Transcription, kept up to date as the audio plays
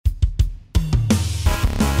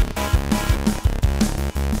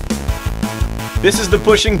This is the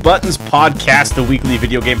Pushing Buttons Podcast, the weekly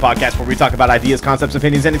video game podcast where we talk about ideas, concepts,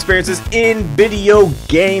 opinions, and experiences in video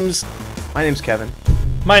games. My name's Kevin.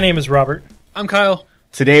 My name is Robert. I'm Kyle.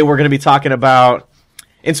 Today we're going to be talking about,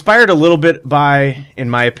 inspired a little bit by, in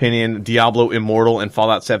my opinion, Diablo Immortal and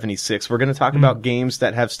Fallout 76. We're going to talk about games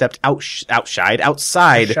that have stepped outside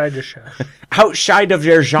of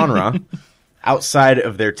their genre, outside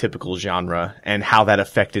of their typical genre, and how that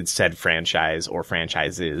affected said franchise or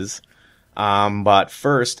franchises. But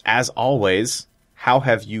first, as always, how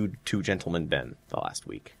have you two gentlemen been the last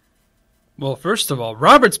week? Well, first of all,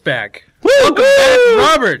 Robert's back. Woo! Welcome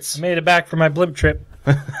back, Roberts. Made it back for my blimp trip.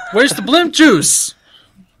 Where's the blimp juice?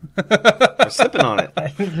 We're sipping on it.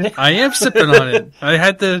 I am sipping on it. I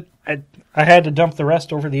had to dump the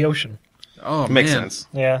rest over the ocean. Oh, Makes man. sense.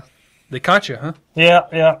 Yeah. They caught you, huh?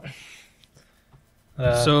 Yeah.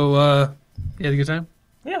 So, you had a good time?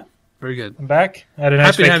 Yeah. Very good. I'm back. I had a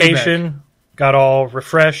nice Happy to have you vacation. Got all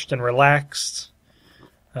refreshed and relaxed.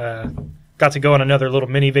 Got to go on another little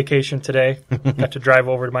mini vacation today. Got to drive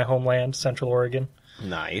over to my homeland, Central Oregon.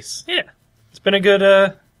 Nice. Yeah. It's been a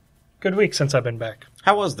good week since I've been back.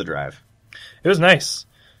 How was the drive? It was nice.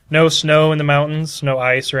 No snow in the mountains, no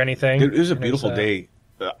ice or anything. It was a beautiful day,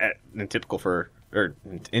 in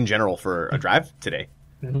general for a drive today.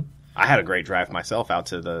 Mm-hmm. I had a great drive myself out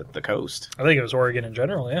to the coast. I think it was Oregon in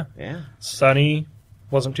general, yeah. Yeah. Sunny,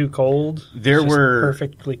 wasn't too cold. There were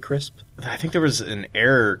perfectly crisp. I think there was an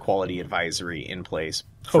air quality advisory in place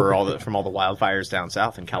for from all the wildfires down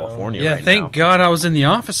south in California. Yeah, right thank now. God I was in the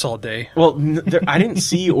office all day. Well, I didn't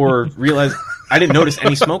see or realize. I didn't notice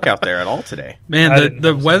any smoke out there at all today Man,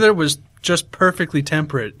 the weather was just perfectly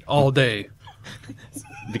temperate all day.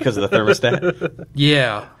 because of the thermostat.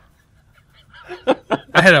 Yeah.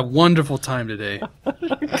 I had a wonderful time today.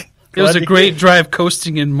 It was a great drive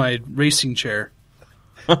coasting in my racing chair.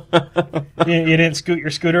 You didn't scoot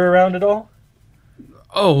your scooter around at all?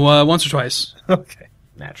 Oh, once or twice. Okay.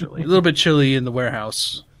 Naturally, A little bit chilly in the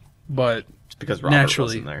warehouse, but it's because Robert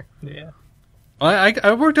naturally. wasn't there. Yeah.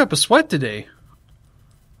 I worked up a sweat today.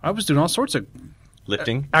 I was doing all sorts of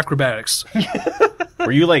Lifting. acrobatics.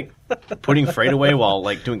 Were you like putting freight away while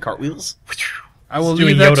like doing cartwheels? I will Doing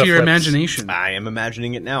leave that Yoda to your flips. imagination. I am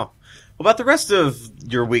imagining it now. What about the rest of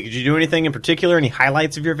your week? Did you do anything in particular? Any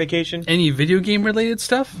highlights of your vacation? Any video game related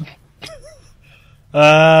stuff?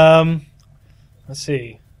 Let's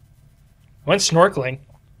see. Went snorkeling.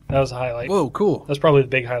 That was a highlight. Whoa, cool. That's probably the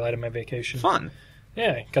big highlight of my vacation. Fun.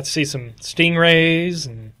 Yeah, got to see some stingrays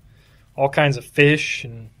and all kinds of fish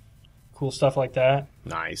and cool stuff like that.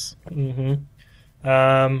 Nice.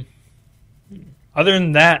 Other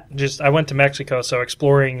than that, I went to Mexico, so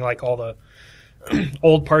exploring like all the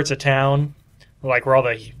old parts of town, like where all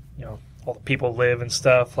the people live and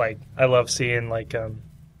stuff. Like I love seeing like a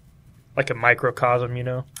microcosm,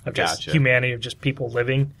 of just Gotcha. humanity, of just people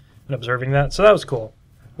living and observing that. So that was cool.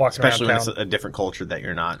 Walking Especially when around it's town. a different culture that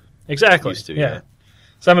you're not Exactly. used to. Yeah.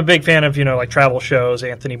 So I'm a big fan of like travel shows,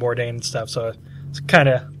 Anthony Bourdain and stuff. So it's kind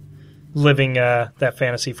of living that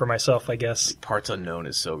fantasy for myself, I guess. Parts Unknown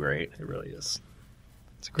is so great. It really is.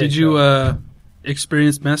 It's a great Did show. you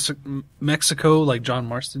experience Mexico like John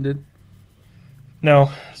Marston did?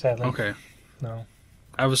 No, sadly. Okay. No.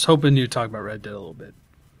 I was hoping you'd talk about Red Dead a little bit.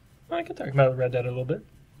 I can talk about Red Dead a little bit.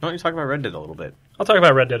 Why don't you talk about Red Dead a little bit? I'll talk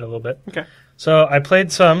about Red Dead a little bit. Okay. So I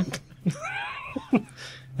played some,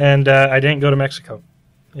 and I didn't go to Mexico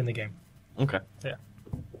in the game. Okay. Yeah.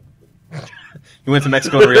 You went to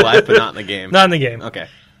Mexico in real life, but not in the game. Not in the game. Okay.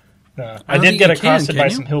 No. I I don't did think get you can accosted by you?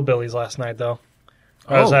 some hillbillies last night, though.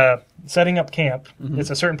 I was setting up camp. Mm-hmm. It's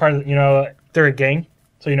a certain part of they're a gang,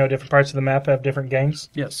 so different parts of the map have different gangs.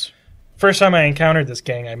 Yes. First time I encountered this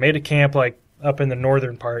gang, I made a camp like up in the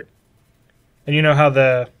northern part. And you know how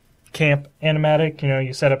the camp animatic,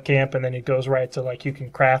 you set up camp and then it goes right to like you can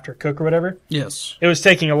craft or cook or whatever. Yes. It was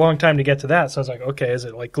taking a long time to get to that, so I was like, okay, is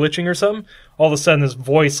it like glitching or something? All of a sudden this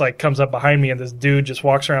voice like comes up behind me and this dude just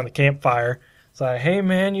walks around the campfire. It's like, hey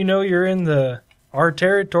man, you're in our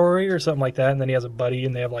territory or something like that. And then he has a buddy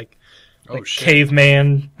and they have like Shit.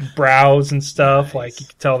 caveman brows and stuff. Nice. Like you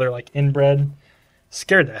can tell they're like inbred.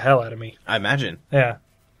 Scared the hell out of me. I imagine. Yeah.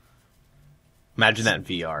 Imagine that in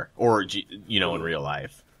VR or in real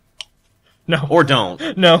life. No. Or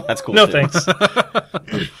don't. No. That's cool No, too. thanks.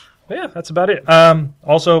 Yeah, that's about it.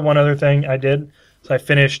 Also, one other thing I did. So I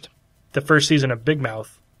finished the first season of Big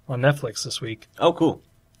Mouth on Netflix this week. Oh, cool.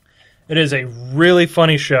 It is a really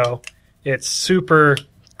funny show. It's super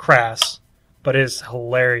crass, but it is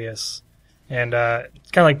hilarious. And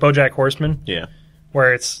it's kind of like BoJack Horseman, Yeah.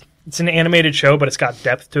 where it's an animated show, but it's got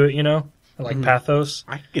depth to it, and like pathos.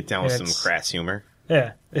 I could get down with And some it's- crass humor.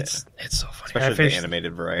 Yeah, it's so funny. Especially the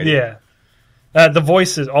animated variety. Yeah, all the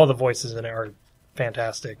voices in it are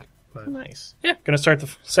fantastic. But Nice. yeah, gonna start the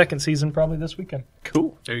second season probably this weekend.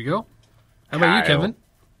 Cool. There you go. How about you, Kyle. Kevin?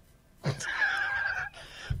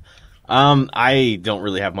 I don't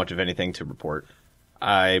really have much of anything to report.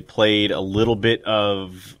 I played a little bit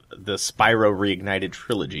of the Spyro Reignited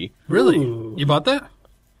trilogy. Really? Ooh. You bought that?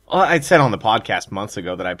 Well, I said on the podcast months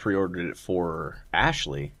ago that I pre-ordered it for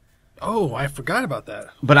Ashley, Oh, I forgot about that.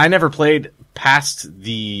 but I never played past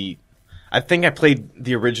the... I think I played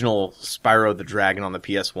the original Spyro the Dragon on the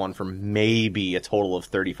PS1 for maybe a total of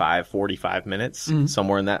 35, 45 minutes,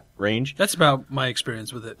 somewhere in that range. That's about my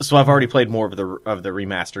experience with it. So I've already played more of the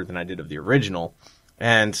remaster than I did of the original,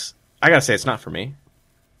 and I gotta say it's not for me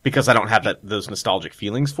because I don't have those nostalgic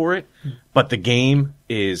feelings for it. But the game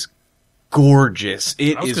is gorgeous.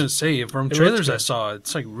 I was going to say, from trailers I saw,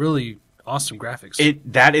 it's like really awesome graphics.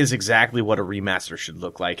 That is exactly what a remaster should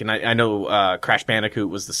look like, and I know Crash Bandicoot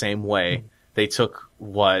was the same way. They took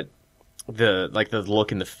what the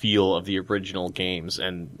look and the feel of the original games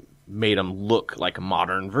and made them look like a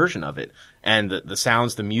modern version of it. And the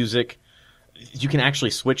sounds, the music, you can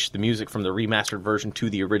actually switch the music from the remastered version to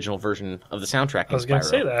the original version of the soundtrack. I was going to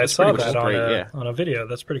say that. I saw that on a video.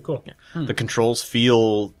 That's pretty cool. Yeah. The controls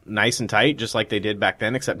feel nice and tight, just like they did back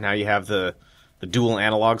then, except now you have the dual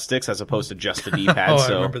analog sticks as opposed to just the D-pad. I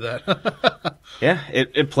So remember that. yeah,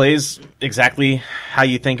 it plays exactly how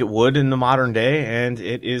you think it would in the modern day, and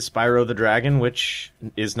it is Spyro the Dragon, which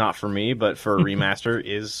is not for me, but for a remaster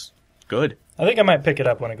is good. I think I might pick it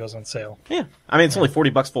up when it goes on sale. Yeah, I mean it's only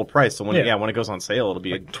 $40 full price, so when Yeah. when it goes on sale, it'll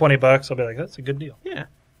be $20. I'll be like, that's a good deal. yeah.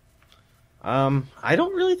 I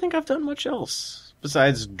don't really think I've done much else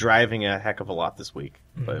besides driving a heck of a lot this week,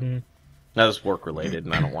 but that was work related,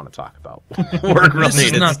 and I don't want to talk about work related.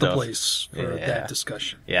 This is not stuff. the place for Yeah. that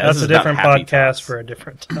discussion. Yeah, That's this a is about different happy podcast thoughts. for a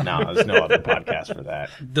different time. No, there's no other podcast for that.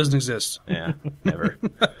 It doesn't exist. Yeah, never.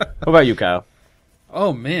 What about you, Kyle?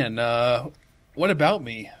 Oh, man. What about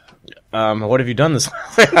me? What have you done this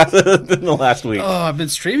in the last week? Oh, I've been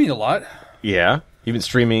streaming a lot. Yeah, you've been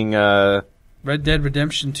streaming. Red Dead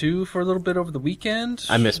Redemption 2 for a little bit over the weekend.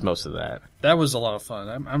 I missed most of that. That was a lot of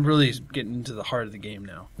fun. I'm really getting into the heart of the game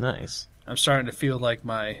now. Nice. I'm starting to feel like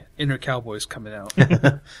my inner cowboy's coming out.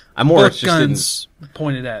 I'm more Both interested. guns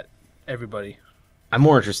pointed at everybody. I'm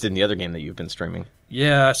more interested in the other game that you've been streaming.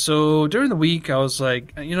 Yeah, so during the week, I was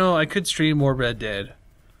like, I could stream more Red Dead.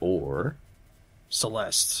 Or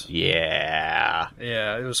Celeste. yeah,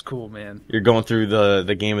 Yeah, it was cool, man. you're going through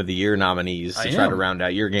the Game of the Year nominees to I try am. to round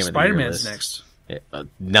out your Game of the Year Spider-Man's list. next. Yeah,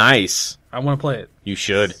 nice. I want to play it. You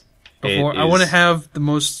should. Before It I want to is- have the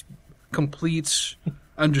most complete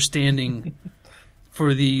understanding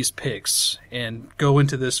for these picks and go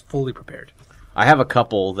into this fully prepared. I have a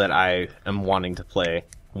couple that I am wanting to play.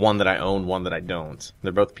 One that I own, one that I don't.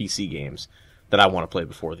 They're both PC games that I want to play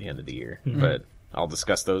before the end of the year. But I'll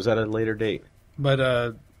discuss those at a later date. But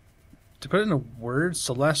to put it in a word,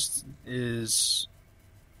 Celeste is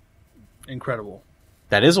incredible.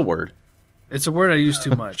 That is a word. It's a word I use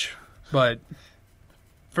too much, but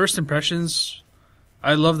first impressions,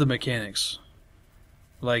 I love the mechanics.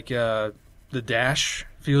 Like the dash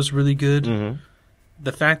feels really good. Mm-hmm.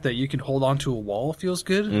 The fact that you can hold onto a wall feels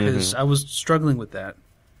good because I was struggling with that.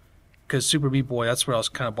 Because Super Meat Boy, that's where I was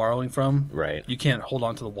kind of borrowing from. Right. You can't hold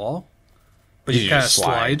onto the wall, but You you kind of just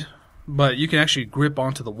slide. slide. But you can actually grip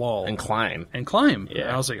onto the wall And climb. and climb. Yeah.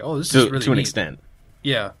 And I was like, oh, this To, is really to an neat. extent.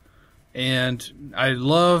 Yeah. And I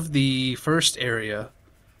love the first area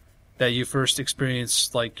that you first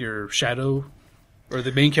experience, like your shadow, or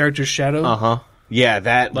the main character's shadow, Uh-huh. Yeah,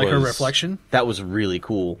 that like was... her reflection. That was really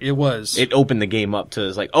cool. It was. It opened the game up to,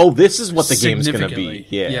 like, oh, this is what the game's going to be. significantly.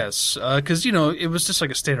 Yeah. Yes. Because, it was just like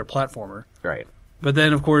a standard platformer. Right. But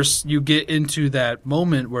then, of course, you get into that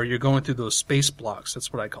moment where you're going through those space blocks.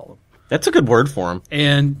 That's what I call them. That's a good word for him.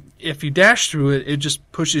 And if you dash through it, it just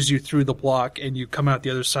pushes you through the block, and you come out the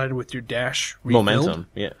other side with your dash refilled. Momentum.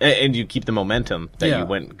 Yeah. And you keep the momentum that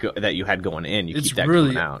Yeah. that you had going in. You It's keep that really,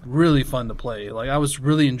 going out. really fun to play. Like, I was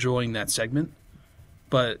really enjoying that segment,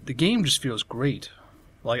 but the game just feels great.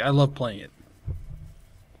 Like, I love playing it.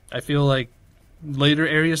 I feel like later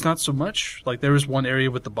areas, not so much. Like, there was one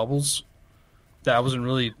area with the bubbles that I wasn't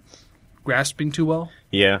really grasping too well.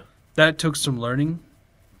 Yeah. That took some learning,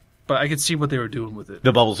 but I could see what they were doing with it.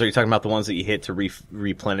 The bubbles, are you talking about the ones that you hit to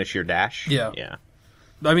replenish your dash? Yeah. Yeah.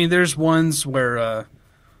 I mean, there's ones where,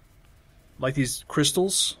 like these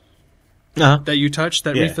crystals Uh-huh. that you touched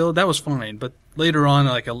that Yeah. refilled, that was fine. But later on,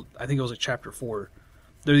 I think it was like chapter 4,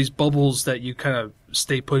 there are these bubbles that you kind of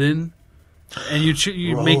stay put in, and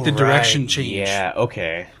you make the direction change. Yeah,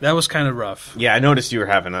 okay. That was kind of rough. Yeah, I noticed you were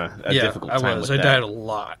having a Yeah, difficult I time was. with I that. died a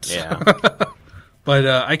lot. Yeah. But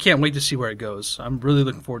I can't wait to see where it goes. I'm really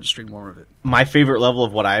looking forward to stream more of it. My favorite level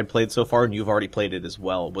of what I had played so far, and you've already played it as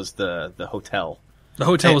well, was the hotel. The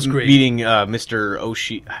hotel was And great. Meeting Mr.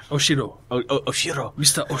 Oshiro. Oshiro.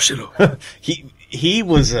 Mr. Oshiro. He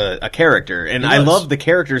was a character, and He I was. love the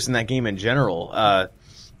characters in that game in general.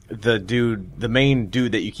 The main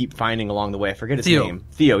dude that you keep finding along the way, I forget his Theo. name.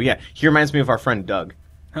 Theo, yeah. He reminds me of our friend Doug.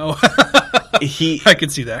 Oh, He, I can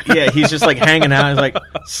see that. yeah, he's just like hanging out. He's like,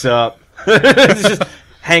 sup? He's just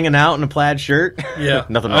hanging out in a plaid shirt. Yeah.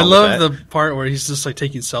 Nothing wrong I love with the part where he's just like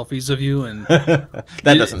taking selfies of you and that.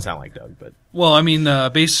 That doesn't sound like Doug, but well, I mean,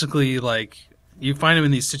 basically like you find him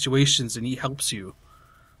in these situations and he helps you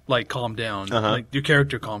like calm down. Uh-huh. Like your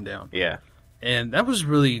character calm down. yeah. And that was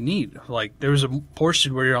really neat. Like there was a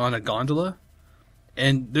portion where you're on a gondola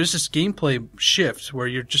and there's this gameplay shift where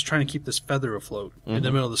you're just trying to keep this feather afloat in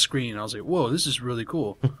the middle of the screen. I was like, whoa, this is really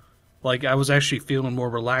cool. Like I was actually feeling more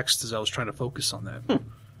relaxed as I was trying to focus on that.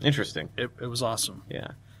 Interesting. It was awesome. Yeah.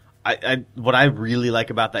 I what I really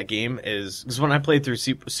like about that game is because when I played through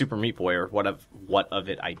Super Meat Boy or what of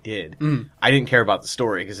it I did, I didn't care about the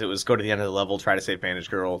story because it was go to the end of the level, try to save Bandage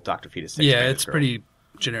Girl, Dr. Fetus saves Yeah, Bandage it's Girl. pretty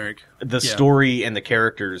generic. The Yeah. story and the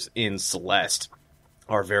characters in Celeste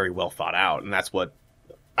are very well thought out, and that's what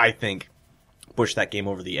I think pushed that game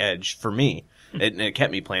over the edge for me. It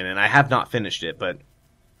kept me playing, and I have not finished it, but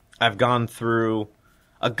I've gone through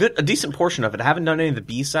a decent portion of it. I haven't done any of the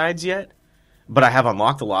B-sides yet, but I have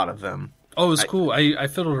unlocked a lot of them. Oh, it's cool. I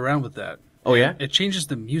fiddled around with that. Oh, yeah? It changes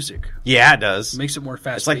the music. Yeah, it does. It makes it more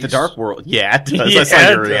fast. It's like the Dark World. Yeah, it does. Yeah, That's like it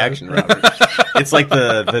your does. reaction, Robert. It's like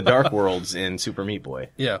the Dark Worlds in Super Meat Boy.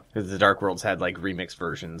 Yeah, Because the Dark Worlds had like remix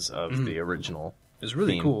versions of the original. it's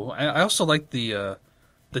really theme. cool. I also like the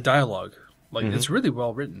dialogue. Like it's really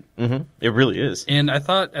well written. Mm-hmm. It really is. And I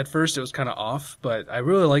thought at first it was kind of off, but I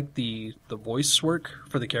really like the voice work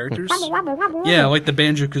for the characters. Yeah, like the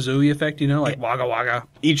Banjo Kazooie effect, like Wagga Wagga.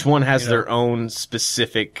 Each one has You know. their own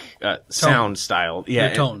specific sound style. Yeah,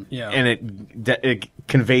 Their tone, yeah. and it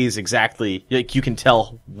conveys exactly. Like you can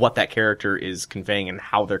tell what that character is conveying and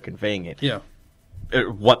how they're conveying it. Yeah,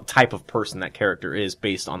 What type of person that character is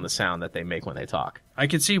based on the sound that they make when they talk. I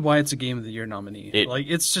can see why it's a Game of the Year nominee. It- Like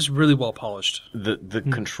it's just really well polished. The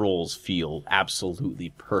controls feel absolutely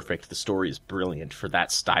perfect. The story is brilliant for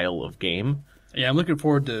that style of game. Yeah, I'm looking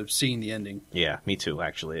forward to seeing the ending. Yeah, me too.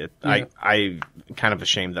 Actually, Yeah. I'm kind of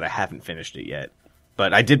ashamed that I haven't finished it yet.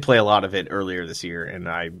 But I did play a lot of it earlier this year, and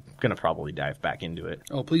I'm gonna probably dive back into it.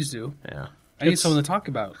 Oh, please do. Yeah, I need someone to talk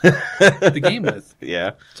about the game with.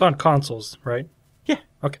 yeah. It's on consoles, right? Yeah.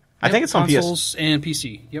 Okay. I think it's on PS. consoles and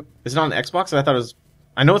PC. Yep. Is it on Xbox? I thought it was.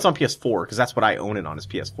 I know it's on PS4 because that's what I own it on is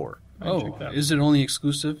PS4. Oh, check that. is it only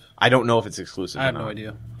exclusive? I don't know if it's exclusive. I have or no not.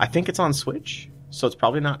 idea. I think it's on Switch, so it's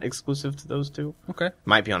probably not exclusive to those two. Okay.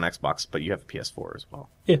 Might be on Xbox, but you have a PS4 as well.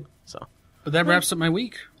 Yeah. So But that wraps up my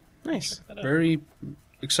week. nice. Very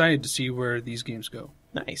excited to see where these games go.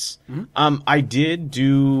 Nice. Mm-hmm. I did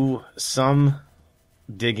do some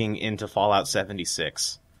digging into Fallout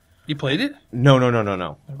 76. You played it? No.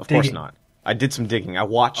 Of course Digging. not. I did some digging. I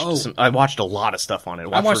watched Oh. I watched a lot of stuff on it.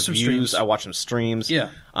 I watched some reviews. streams. I watched some streams. Yeah.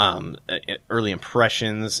 Early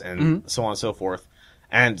impressions and Mm-hmm. so on and so forth.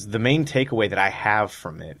 And the main takeaway that I have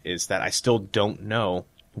from it is that I still don't know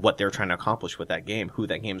what they're trying to accomplish with that game, who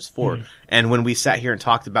that game's for. And when we sat here and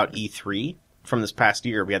talked about E3 from this past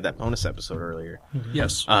year, we had that bonus episode earlier.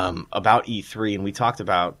 Yes. About E3, and we talked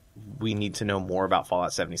about we need to know more about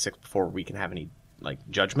Fallout 76 before we can have any like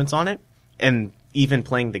judgments on it. And even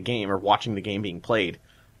playing the game or watching the game being played,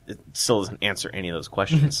 it still doesn't answer any of those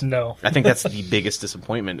questions. No. I think that's the biggest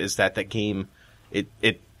disappointment is that game, it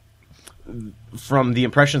from the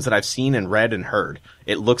impressions that I've seen and read and heard,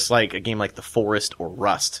 it looks like a game like The Forest or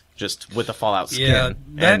Rust, just with a Fallout skin. yeah,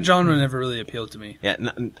 that And- genre never really appealed to me. Yeah,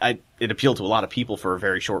 it appealed to a lot of people for a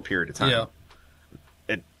very short period of time. Yeah.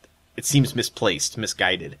 It seems misplaced,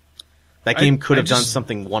 misguided. That I- game could I have done just-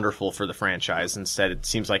 something wonderful for the franchise. Instead, it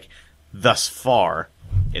seems like thus far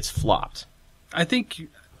it's flopped. I think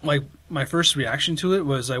like my first reaction to it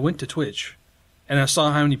was I went to Twitch and I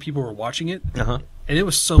saw how many people were watching it, Uh-huh. and it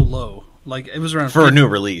was so low. Like it was around For a new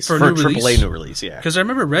release, for a for a new AAA release? new release, yeah. Because I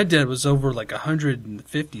remember Red Dead was over like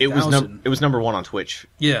 150,000. It was number one on Twitch.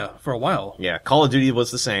 Yeah, for a while. Yeah, Call of Duty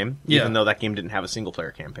was the same, Yeah. even though that game didn't have a single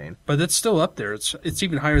player campaign. But it's still up there. It's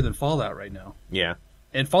even higher than Fallout right now. Yeah,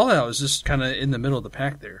 And Fallout is just kind of in the middle of the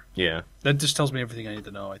pack there. yeah. That just tells me everything I need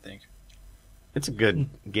to know, I think. It's a good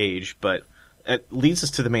gauge, but it leads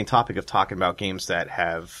us to the main topic of talking about games that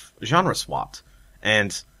have genre swapped.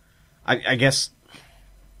 And I guess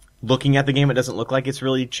looking at the game, it doesn't look like it's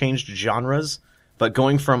really changed genres. But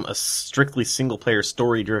going from a strictly single-player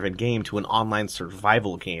story-driven game to an online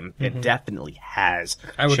survival game, it definitely has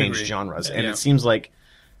changed agree. genres. Yeah. And it seems like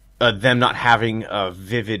them not having a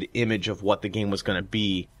vivid image of what the game was going to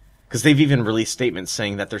be, because they've even released statements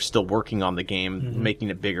saying that they're still working on the game,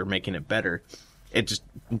 making it bigger, making it better. It just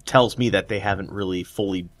tells me that they haven't really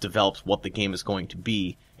fully developed what the game is going to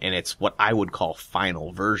be, and it's what I would call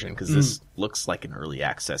final version, because this looks like an early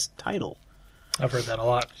access title. I've heard that a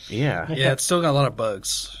lot. Yeah. Yeah, it's still got a lot of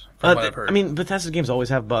bugs, from what I've heard. I mean, Bethesda games always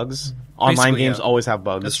have bugs. Online games always have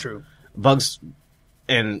bugs. That's true. Bugs,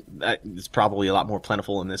 and it's probably a lot more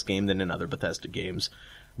plentiful in this game than in other Bethesda games.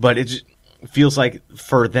 But it just feels like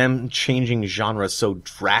for them changing genres so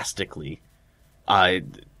drastically,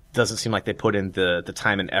 it doesn't seem like they put in the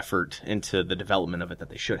time and effort into the development of it that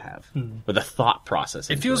they should have. Or the thought process.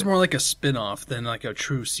 It feels more like a spin-off than like a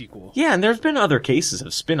true sequel. Yeah, and there's been other cases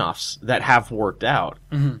of spin-offs that have worked out.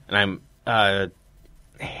 And I'm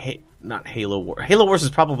not Halo Wars. Halo Wars is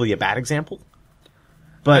probably a bad example.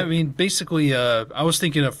 But I mean, basically, I was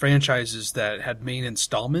thinking of franchises that had main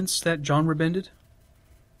installments that genre bended.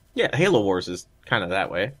 yeah, Halo Wars is kind of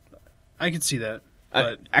that way. I could see that.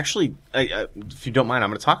 But Actually, if you don't mind, I'm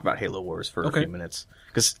going to talk about Halo Wars for a Okay. few minutes.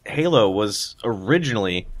 Because Halo was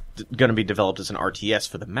originally going to be developed as an RTS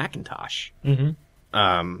for the Macintosh.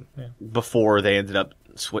 Before they ended up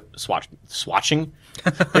swatching.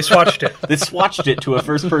 They swatched it. They swatched it to a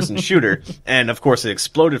first-person shooter, and of course it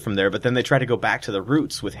exploded from there, but then they tried to go back to the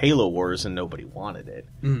roots with Halo Wars, and nobody wanted it.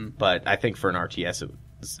 But I think for an RTS,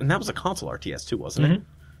 and that was a console RTS too, wasn't it?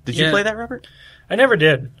 Did you Yeah. play that, Robert? I never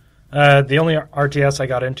did. The only RTS I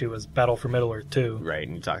got into was Battle for Middle-earth 2. Right,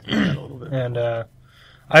 and you talked about that a little bit. And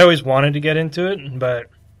I always wanted to get into it, but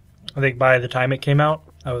I think by the time it came out,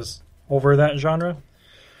 I was over that genre.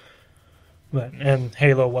 And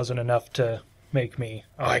Halo wasn't enough to make me,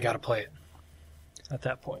 I gotta play it at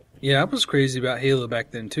that point. yeah, I was crazy about Halo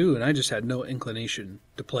back then too, and I just had no inclination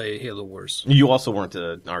to play Halo Wars. You also weren't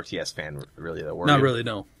an RTS fan, really, though, were Not you? really,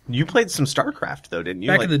 no. You played some StarCraft, though, didn't you?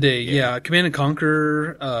 Back Like- in the day, yeah. Command and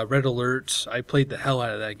Conquer, Red Alert, I played the hell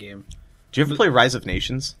out of that game. Did you ever play Rise of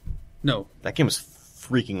Nations? No, That game was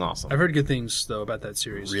freaking awesome. I've heard good things though about that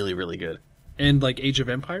series. Really, really good. And like Age of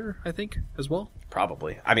Empire, I think, as well.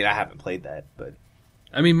 Probably. I mean, I haven't played that, but...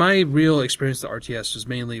 I mean, my real experience with RTS was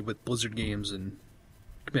mainly with Blizzard games and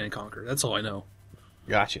Command and Conquer. That's all I know.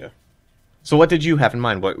 Gotcha. So what did you have in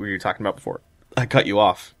mind? What were you talking about before? I cut you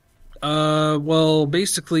off. Well,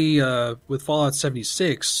 basically, with Fallout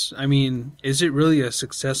 76, I mean, is it really a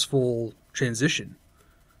successful transition?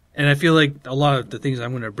 And I feel like a lot of the things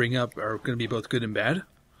I'm going to bring up are going to be both good and bad.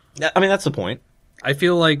 I mean, that's the point. I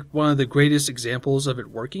feel like one of the greatest examples of it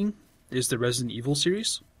working is the Resident Evil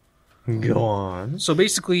series. Go on. So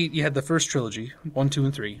basically, you had the first trilogy, 1, 2,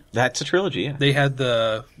 and 3. That's a trilogy, yeah. They had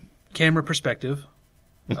the camera perspective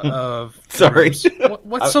of... Sorry.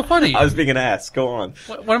 What's so funny? I was being an ass. Go on.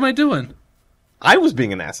 What am I doing? I was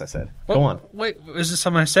being an ass, I said. Go on. Wait, is this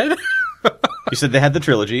something I said? You said they had the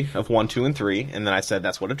trilogy of 1, 2, and 3, and then I said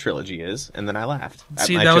that's what a trilogy is, and then I laughed. at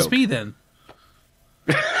See, my that was joke. me then.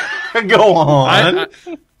 Go on.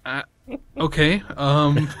 Okay.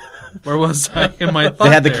 Where was I in my thought They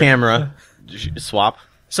had the there? camera swap.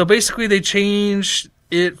 So basically, they changed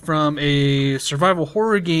it from a survival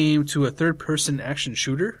horror game to a third-person action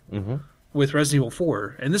shooter with Resident Evil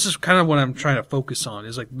 4. And this is kind of what I'm trying to focus on,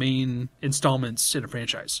 is like main installments in a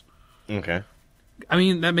franchise. Okay. I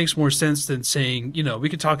mean, that makes more sense than saying, you know, we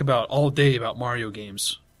could talk about all day about Mario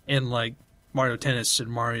games and like Mario Tennis and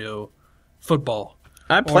Mario Football.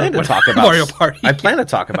 I plan to what- talk about Mario Party. I plan to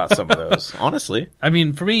talk about some of those, honestly. I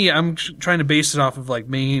mean, for me, I'm trying to base it off of like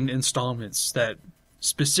main installments that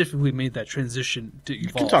specifically made that transition to evolve.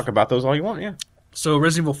 You can talk about those all you want, yeah. So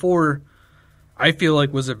Resident Evil 4, I feel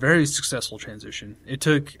like was a very successful transition. It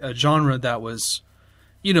took a genre that was,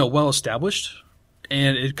 you know, well established,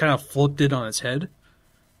 and it kind of flipped it on its head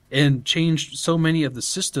and changed so many of the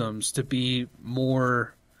systems to be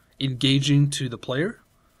more engaging to the player.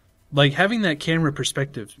 Like having that camera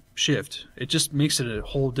perspective shift, it just makes it a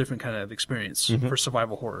whole different kind of experience for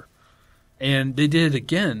survival horror. And they did it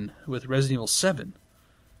again with Resident Evil 7.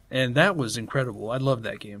 And that was incredible. I loved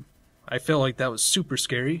that game. I felt like that was super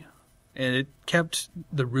scary, and it kept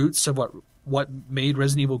the roots of what made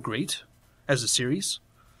Resident Evil great as a series.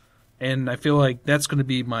 And I feel like that's going to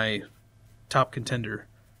be my top contender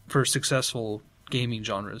for successful gaming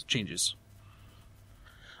genres changes.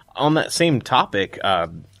 On that same topic,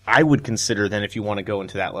 I would consider then, if you want to go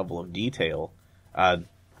into that level of detail,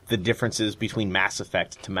 the differences between Mass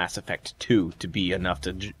Effect to Mass Effect 2 to be enough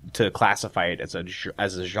to classify it as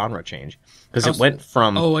a genre change, because it went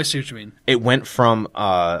from I see what you mean. it went from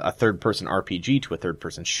a third-person RPG to a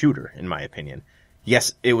third-person shooter, in my opinion.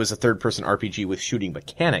 Yes, it was a third-person RPG with shooting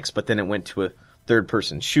mechanics, but then it went to a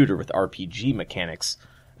third-person shooter with RPG mechanics,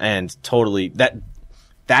 and totally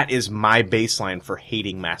that is my baseline for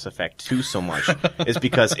hating Mass Effect 2 so much, is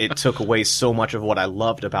because it took away so much of what I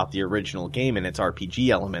loved about the original game and its RPG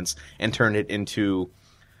elements and turned it into,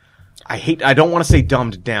 I don't want to say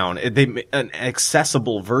dumbed down, an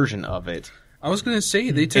accessible version of it. I was going to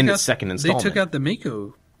say they took out the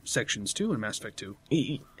Mako sections too in Mass Effect 2.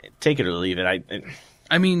 Take it or leave it.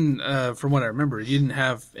 I mean, from what I remember, you didn't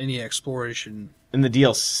have any exploration. In the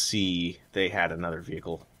DLC, they had another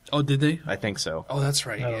vehicle. Oh, did they? I think so. Oh, that's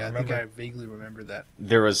right. I Yeah, I think remember. I vaguely remember that.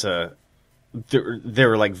 There was there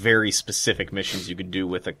were like very specific missions you could do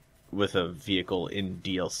with a vehicle in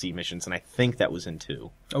DLC missions, and I think that was in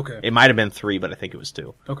 2. Okay. It might have been 3, but I think it was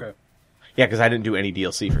 2. Okay. Yeah, because I didn't do any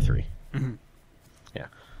DLC for 3. Mm-hmm. Yeah,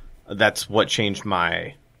 that's what changed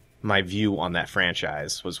my view on that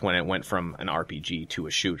franchise, was when it went from an RPG to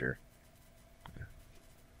a shooter.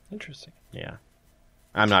 Interesting. Yeah.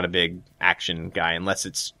 I'm not a big action guy unless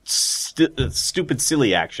it's stupid,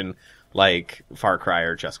 silly action like Far Cry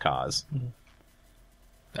or Just Cause.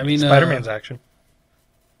 I mean, Spider-Man's action.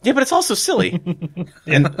 Yeah, but it's also silly.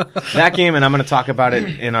 And that game, and I'm going to talk about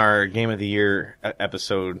it in our Game of the Year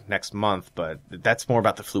episode next month, but that's more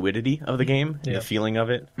about the fluidity of the game, and the feeling of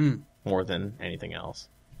it, more than anything else.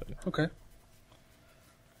 Okay.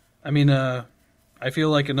 I mean, I feel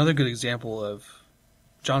like another good example of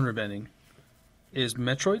genre bending is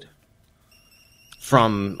Metroid.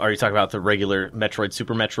 Are you talking about the regular Metroid,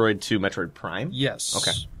 Super Metroid to Metroid Prime? Yes.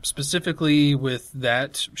 Okay. Specifically with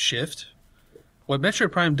that shift, what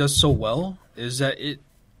Metroid Prime does so well is that it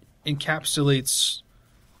encapsulates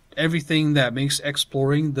everything that makes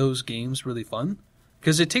exploring those games really fun.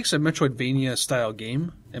 Because it takes a Metroidvania style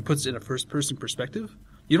game and puts it in a first-person perspective.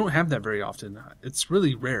 You don't have that very often. It's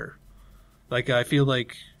really rare. Like, I feel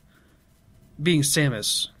like being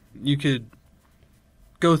Samus, you could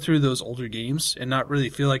go through those older games and not really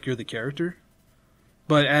feel like you're the character.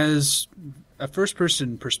 But as a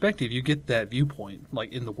first-person perspective, you get that viewpoint,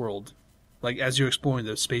 like, in the world. Like, as you're exploring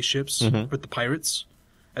the spaceships with the pirates,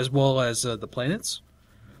 as well as the planets.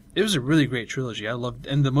 It was a really great trilogy. I loved,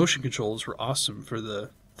 and the motion controls were awesome for the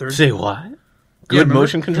third. Say what? Good remember?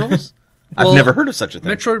 motion controls? Well, I've never heard of such a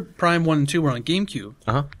thing. Metroid Prime 1 and 2 were on GameCube,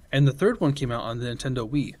 Uh-huh. and the third one came out on the Nintendo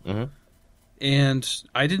Wii. Mhm. And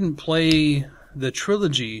I didn't play the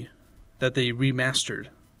trilogy that they remastered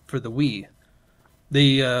for the Wii.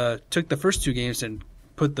 They took the first 2 games and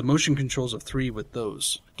put the motion controls of 3 with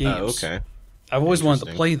those games. Oh, okay. I've always wanted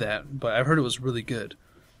to Interesting. play that, but I've heard it was really good.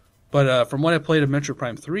 But from what I played of Metroid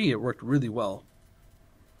Prime 3, it worked really well.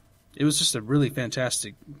 It was just a really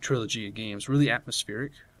fantastic trilogy of games, really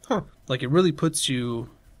atmospheric. Huh. Like, it really puts you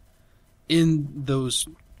in those,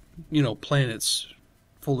 planets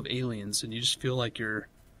full of aliens, and you just feel like you're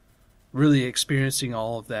really experiencing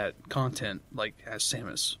all of that content, like, as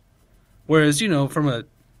Samus. Whereas, from a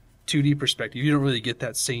 2D perspective, you don't really get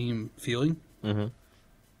that same feeling. Mm-hmm.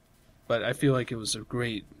 But I feel like it was a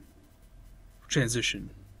great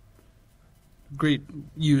transition. Great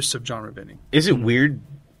use of genre bending. Is it weird,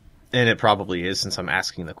 and it probably is since I'm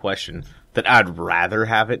asking the question, that I'd rather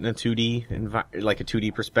have it in a 2D, like a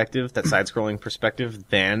 2D perspective, that side-scrolling perspective,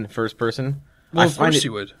 than first person? Well, I of find course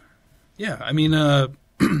you would. Yeah, I mean,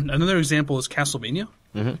 another example is Castlevania.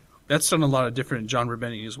 Mm-hmm. That's done a lot of different genre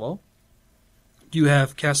bending as well. You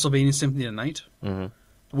have Castlevania Symphony of the Night,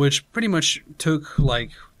 which pretty much took,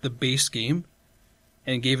 like, the base game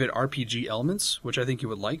and gave it RPG elements, which I think you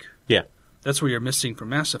would like. Yeah. That's what you're missing from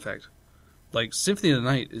Mass Effect. Like, Symphony of the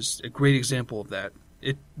Night is a great example of that.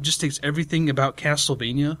 It just takes everything about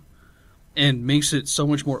Castlevania and makes it so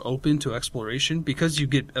much more open to exploration because you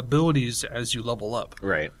get abilities as you level up.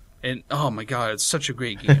 Right. And, oh my god, it's such a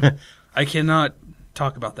great game. I cannot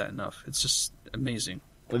talk about that enough. It's just amazing.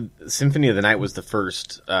 Symphony of the Night was the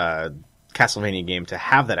first Castlevania game to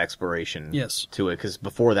have that exploration to it, because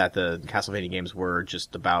before that, the Castlevania games were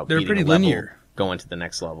just about They're beating pretty a level, linear. going to the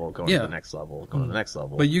next level, going to the next level, going to the next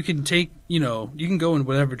level. But you can take, you can go in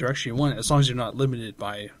whatever direction you want as long as you're not limited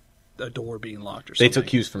by a door being locked or something. They took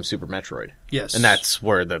cues from Super Metroid. Yes. And that's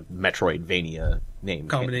where the Metroidvania name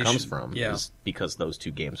Combination, comes from. yeah. Is because those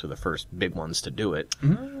 2 games were the first big ones to do it.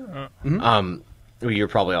 Mm-hmm. You're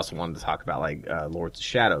probably also wanting to talk about, like, Lords of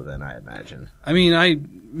Shadow, then, I imagine. I mean, I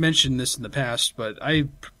mentioned this in the past, but I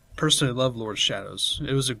personally love Lord of Shadows.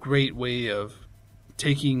 It was a great way of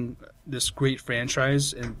taking, this great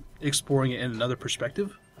franchise and exploring it in another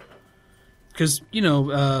perspective. Because,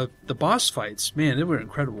 the boss fights, man, they were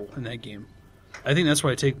incredible in that game. I think that's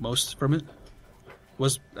what I take most from it.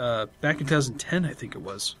 Was back in 2010, I think it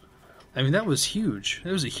was. I mean, that was huge.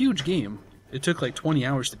 It was a huge game. It took like 20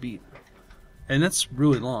 hours to beat. And that's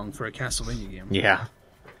really long for a Castlevania game. Yeah.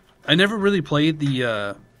 I never really played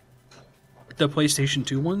the PlayStation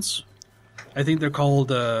 2 ones. I think they're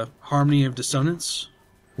called Harmony of Dissonance.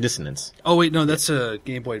 Dissonance. Oh, wait, no, that's a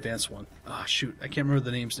Game Boy Advance one. Oh, shoot, I can't remember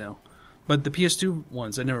the names now. But the PS2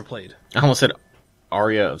 ones, I never played. I almost said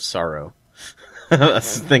Aria of Sorrow. I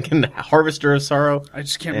was thinking Harvester of Sorrow. I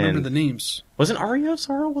just can't remember the names. Wasn't Aria of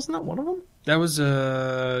Sorrow? Wasn't that one of them? That was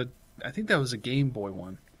I think that was a Game Boy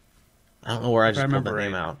one. I don't know where I just pulled the right.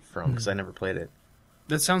 name out from because I never played it.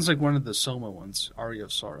 That sounds like one of the Soma ones, Aria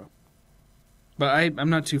of Sorrow. But I'm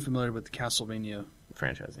not too familiar with the Castlevania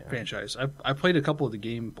Franchise. I played a couple of the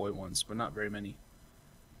Game Boy ones, but not very many.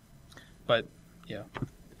 But, yeah.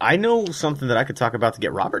 I know something that I could talk about to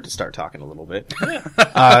get Robert to start talking a little bit.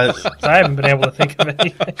 I haven't been able to think of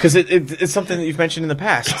anything. Because it's something that you've mentioned in the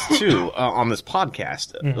past, too, on this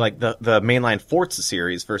podcast. Mm-hmm. Like the mainline Forza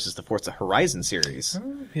series versus the Forza Horizon series.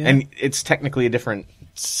 Yeah. And it's technically a different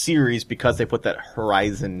series because they put that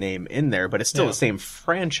Horizon name in there, but it's still the same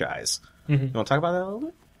franchise. Mm-hmm. You want to talk about that a little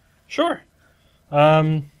bit? Sure.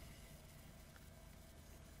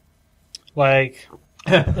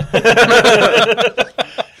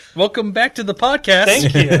 Welcome back to the podcast.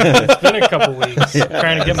 Thank you. It's been a couple weeks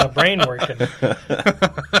trying to get my brain working.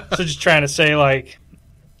 So just trying to say, like,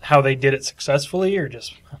 how they did it successfully, or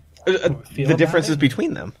just The differences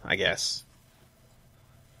between them, I guess.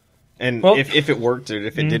 And Well- if it worked or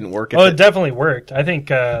if it didn't work. Well, it definitely worked. I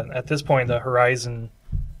think at this point, the Horizon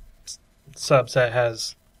subset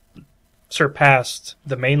has surpassed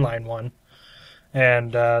the mainline one. And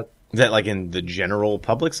Is that like in the general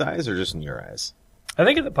public's eyes or just in your eyes? I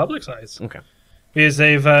think in the public's eyes. Okay. Because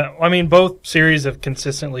they've, both series have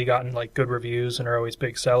consistently gotten like good reviews and are always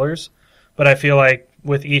big sellers. But I feel like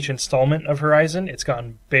with each installment of Horizon, it's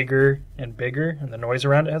gotten bigger and bigger, and the noise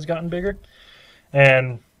around it has gotten bigger.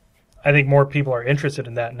 And I think more people are interested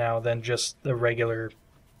in that now than just the regular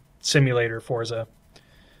simulator Forza.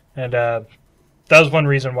 And that was one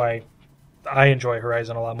reason why I enjoy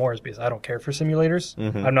Horizon a lot more, is because I don't care for simulators.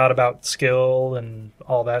 Mhm. I'm not about skill and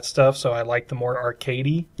all that stuff, so I like the more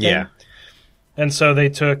arcadey thing. Yeah. And so they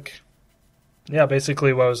took,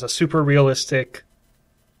 basically what was a super realistic,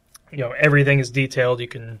 everything is detailed. You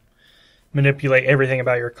can manipulate everything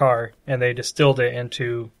about your car, and they distilled it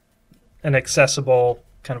into an accessible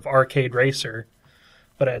kind of arcade racer.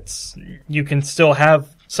 But you can still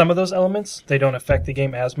have some of those elements. They don't affect the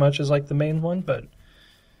game as much as like the main one, but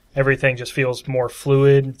everything just feels more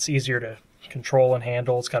fluid. It's easier to control and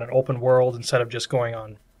handle. It's got an open world instead of just going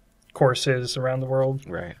on courses around the world.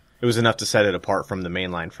 Right. It was enough to set it apart from the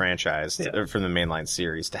mainline franchise, Yeah. or from the mainline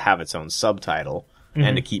series, to have its own subtitle Mhm.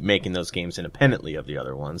 and to keep making those games independently of the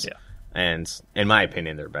other ones. Yeah. And in my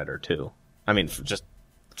opinion, they're better too. I mean,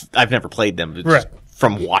 I've never played them, but Right. just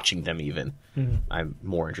from watching them even, Mhm. I'm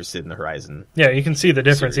more interested in the Horizon. Yeah, you can see the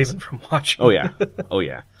difference Series. even from watching. Oh yeah, oh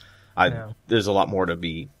yeah. Yeah. There's a lot more to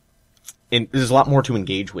be. There's a lot more to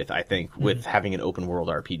engage with, I think, Mm-hmm. with having an open world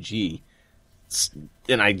RPG.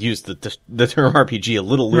 And I use the term RPG a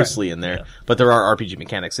little loosely in there, yeah. but there are RPG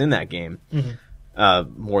mechanics in that game,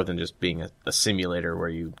 Mhm. more than just being a simulator where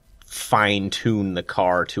you fine tune the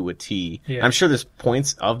car to a T. Yeah. I'm sure there's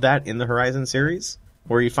points of that in the Horizon series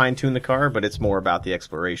where you fine tune the car, but it's more about the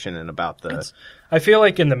exploration and about the I feel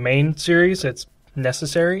like in the main series, it's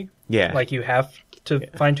necessary. yeah, Like you have to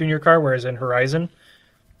fine tune your car, whereas in Horizon,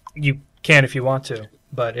 you can if you want to,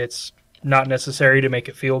 but it's not necessary to make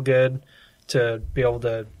it feel good, to be able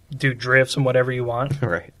to do drifts and whatever you want.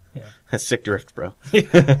 right. Yeah. That's sick drift, bro.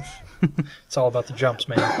 It's all about the jumps,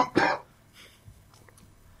 man.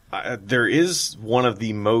 There is one of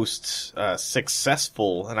the most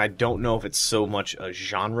successful, and I don't know if it's so much a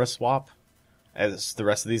genre swap as the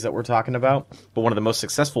rest of these that we're talking about, but one of the most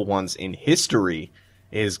successful ones in history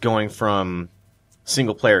is going from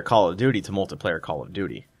single-player Call of Duty to multiplayer Call of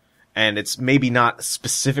Duty. And it's maybe not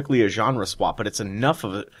specifically a genre swap, but it's enough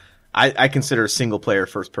of it. I consider a single-player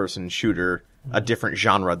first-person shooter a different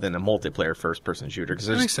genre than a multiplayer first-person shooter, because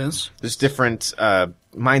That makes sense. there's different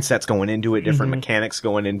mindsets going into it, different mechanics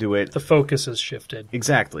going into it. The focus is shifted.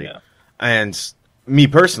 Exactly. Yeah. And me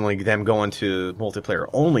personally, them going to multiplayer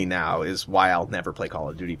only now is why I'll never play Call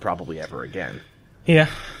of Duty probably ever again. Yeah,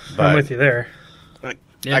 But- I'm with you there.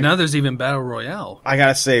 Yeah, now there's even Battle Royale. I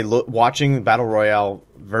gotta say, watching the Battle Royale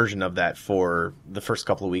version of that for the first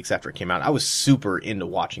couple of weeks after it came out, I was super into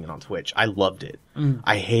watching it on Twitch. I loved it.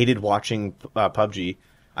 I hated watching PUBG.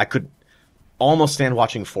 I could almost stand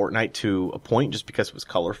watching Fortnite to a point just because it was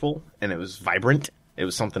colorful and it was vibrant. It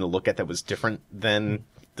was something to look at that was different than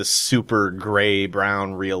the super gray,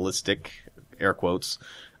 brown, realistic, air quotes,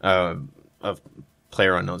 of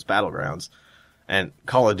PlayerUnknown's Battlegrounds. And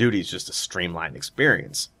Call of Duty is just a streamlined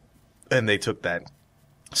experience. And they took that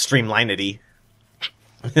streamlineity,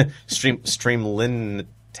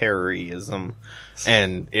 streamlinitarism,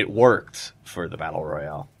 and it worked for the Battle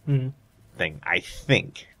Royale thing, I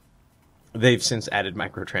think. They've since added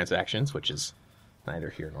microtransactions, which is neither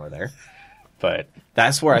here nor there. But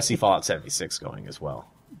that's where I see Fallout 76 going as well.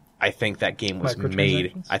 I think that game was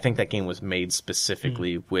made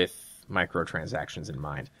specifically with microtransactions in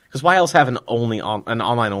mind. Because why else have an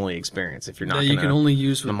online only experience if you're not you can only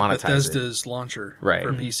use with monetize Bethesda's launcher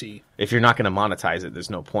for PC. If you're not going to monetize it, there's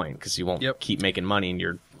no point because you won't keep making money and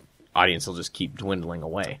your audience will just keep dwindling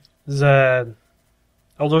away. Is Elder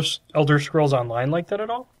Scrolls Online like that at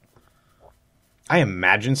all? I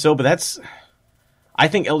imagine so, but I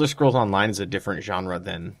think Elder Scrolls Online is a different genre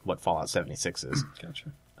than what Fallout 76 is.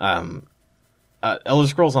 Gotcha. Elder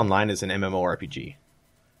Scrolls Online is an MMORPG.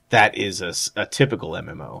 That is a typical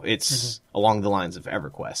MMO. It's along the lines of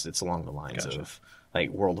EverQuest. It's along the lines of like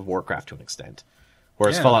World of Warcraft to an extent.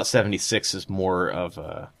 Whereas Fallout 76 is more of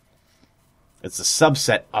it's a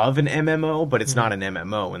subset of an MMO, but it's not an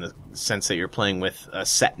MMO in the sense that you're playing with a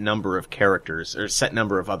set number of characters or a set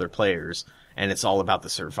number of other players, and it's all about the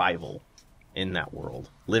survival in that world,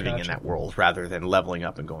 living in that world, rather than leveling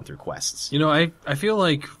up and going through quests. You know, I feel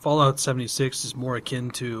like Fallout 76 is more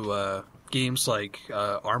akin to games like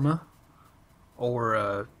Arma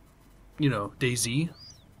or, DayZ.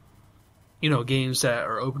 Games that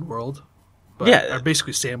are open world, but are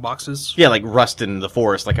basically sandboxes. Yeah, like Rust in the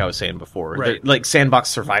Forest, like I was saying before. Right. They're like sandbox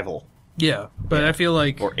survival. Yeah, but I feel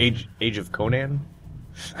like... Or Age of Conan.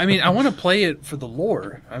 I mean, I want to play it for the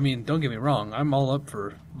lore. I mean, don't get me wrong. I'm all up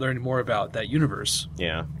for learning more about that universe.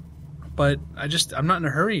 Yeah. But I'm not in a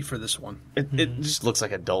hurry for this one. It just looks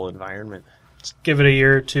like a dull environment. Just give it a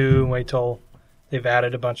year or two, wait till they've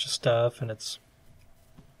added a bunch of stuff and it's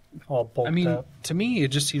all bulked up. To me, it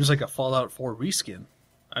just seems like a Fallout 4 reskin.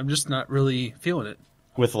 I'm just not really feeling it.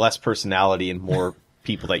 With less personality and more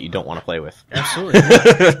people that you don't want to play with. Absolutely.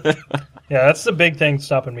 Yeah, that's the big thing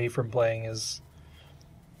stopping me from playing is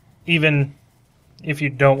even if you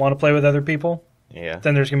don't want to play with other people, then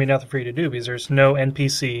there's going to be nothing for you to do because there's no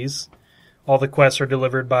NPCs. All the quests are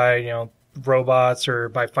delivered by, robots or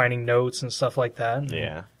by finding notes and stuff like that.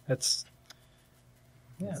 Yeah.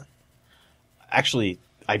 Yeah. Actually,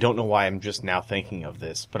 I don't know why I'm just now thinking of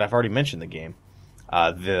this, but I've already mentioned the game.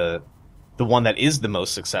 The one that is the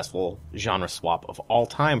most successful genre swap of all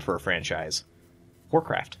time for a franchise,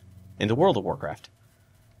 Warcraft, into World of Warcraft.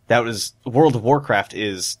 World of Warcraft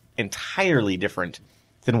is entirely different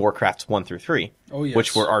than Warcrafts 1 through 3,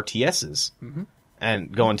 which were RTSs. Mm-hmm.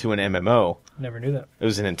 And going to an MMO. Never knew that. It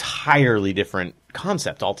was an entirely different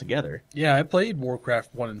concept altogether. Yeah, I played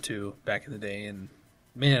Warcraft 1 and 2 back in the day, and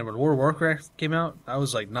man, when World of Warcraft came out, I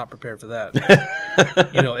was like not prepared for that.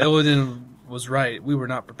 Illidan was right. We were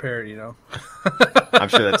not prepared, I'm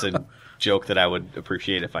sure that's a joke that I would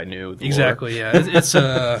appreciate if I knew. Exactly, yeah. It's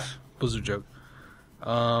a Blizzard joke.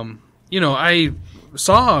 I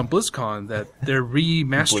saw on BlizzCon that they're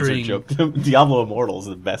remastering... Blizzard joke. Diablo Immortal is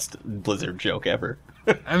the best Blizzard joke ever.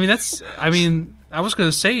 I was going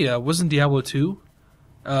to say, wasn't Diablo 2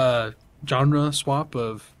 genre swap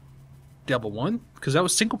of Diablo 1? Because that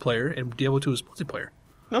was single player, and Diablo 2 was multiplayer.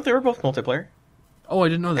 No, they were both multiplayer. Oh, I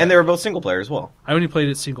didn't know that. And they were both single player as well. I only played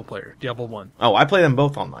it single player, Diablo 1. Oh, I play them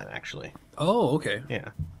both online, actually. Oh, okay.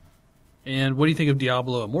 Yeah. And what do you think of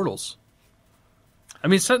Diablo Immortals? I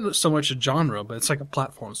mean, it's not so much a genre, but it's like a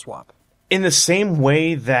platform swap. In the same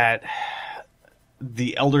way that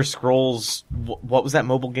the Elder Scrolls... What was that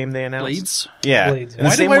mobile game they announced? Blades? Yeah. Blades.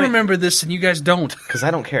 Why do I remember this and you guys don't? Because I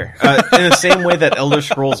don't care. In the same way that Elder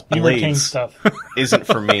Scrolls Blades stuff. isn't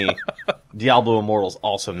for me, Diablo Immortal's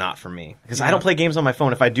also not for me. Because I don't play games on my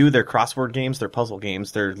phone. If I do, they're crossword games, they're puzzle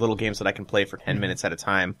games, they're little games that I can play for 10 minutes at a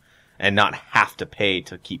time and not have to pay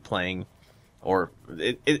to keep playing. Or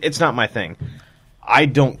it's not my thing. I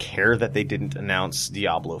don't care that they didn't announce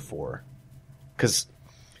Diablo 4.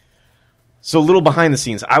 So a little behind the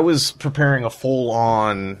scenes, I was preparing a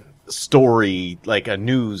full-on story, like a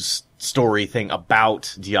news story thing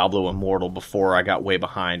about Diablo Immortal before I got way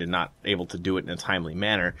behind and not able to do it in a timely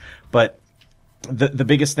manner. But the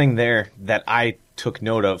biggest thing there that I took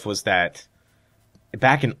note of was that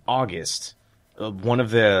back in August, one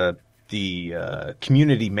of the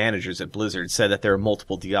community managers at Blizzard said that there are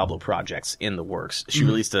multiple Diablo projects in the works. She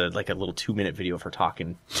released a little 2-minute video of her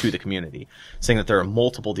talking to the community, saying that there are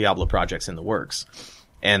multiple Diablo projects in the works,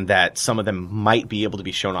 and that some of them might be able to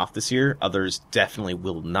be shown off this year, others definitely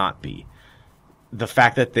will not be. The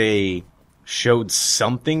fact that they showed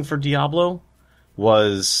something for Diablo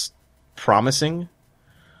was promising.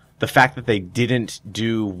 The fact that they didn't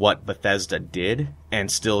do what Bethesda did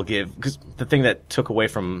and still give... Because the thing that took away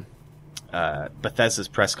from Bethesda's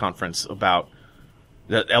press conference about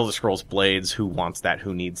the Elder Scrolls Blades, who wants that,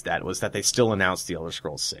 who needs that, was that they still announced the Elder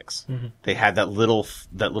Scrolls 6. Mm-hmm. They had that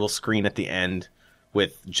little screen at the end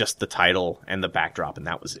with just the title and the backdrop, and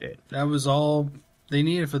that was it. That was all they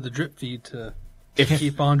needed for the drip feed to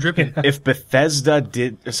keep on dripping. If Bethesda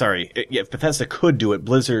could do it,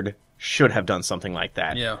 Blizzard should have done something like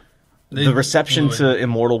that. Yeah. The reception to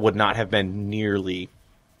Immortal would not have been nearly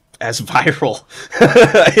as viral,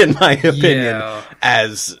 in my opinion,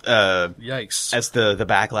 as yikes, as the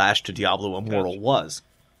backlash to Diablo Immortal was.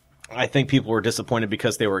 I think people were disappointed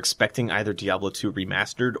because they were expecting either Diablo 2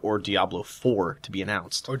 Remastered or Diablo 4 to be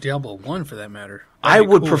announced. Or Diablo 1, for that matter. I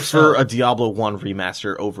would prefer a Diablo 1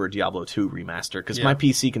 Remaster over a Diablo 2 Remaster, because my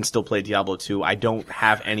PC can still play Diablo 2. I don't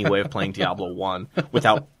have any way of playing Diablo 1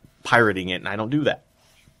 without pirating it, and I don't do that.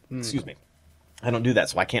 Excuse me. I don't do that,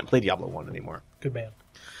 so I can't play Diablo 1 anymore. Good man.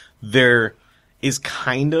 There is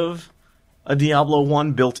kind of a Diablo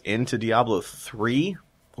 1 built into Diablo 3.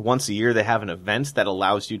 Once a year, they have an event that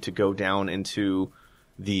allows you to go down into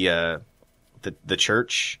the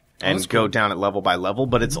church and go down it level by level,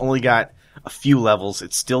 but it's only got a few levels.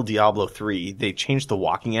 It's still Diablo 3. They changed the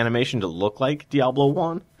walking animation to look like Diablo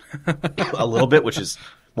 1 a little bit, which is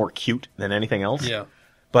more cute than anything else. Yeah.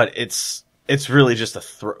 But it's really just a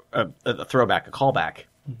throwback, a callback,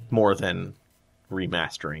 more than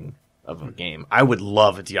remastering of a game. I would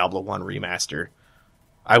love a Diablo 1 remaster.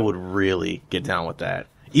 I would really get down with that.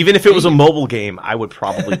 Even if it was a mobile game, I would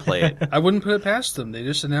probably play it. I wouldn't put it past them. They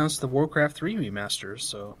just announced the Warcraft 3 remaster,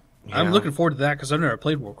 so I'm looking forward to that because I've never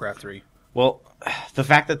played Warcraft 3. Well, the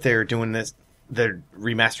fact that they're doing this, they're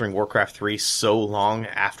remastering Warcraft 3 so long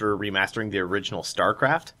after remastering the original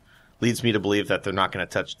StarCraft, leads me to believe that they're not going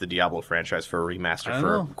to touch the Diablo franchise for a remaster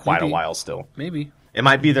for quite a while still. Maybe. It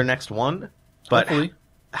might be their next one, but hopefully.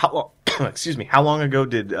 How long ago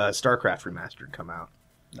did StarCraft Remastered come out?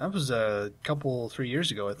 That was 3 years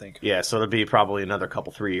ago, I think. Yeah, so it'll be probably another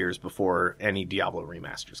 3 years before any Diablo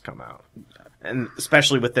remasters come out. And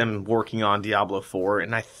especially with them working on Diablo 4,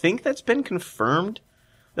 and I think that's been confirmed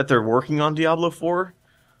that they're working on Diablo 4.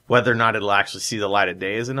 Whether or not it'll actually see the light of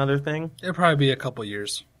day is another thing. It'll probably be a couple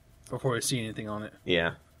years before we see anything on it.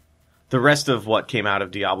 Yeah. The rest of what came out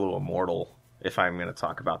of Diablo Immortal, if I'm going to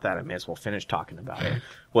talk about that, I may as well finish talking about it,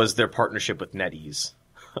 was their partnership with NetEase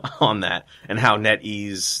on that, and how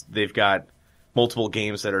NetEase, they've got multiple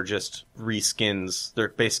games that are just reskins. They're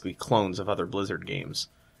basically clones of other Blizzard games,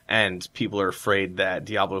 and people are afraid that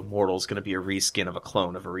Diablo Immortal is going to be a reskin of a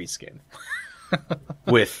clone of a reskin.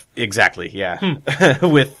 With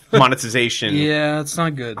with monetization. Yeah, it's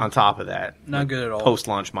not good. On top of that, not good at all.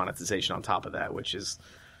 Post-launch monetization on top of that, which is,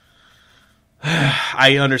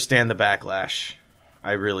 I understand the backlash.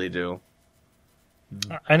 I really do.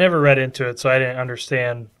 I never read into it, so I didn't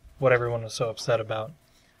understand what everyone was so upset about.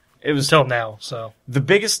 It was until now. So the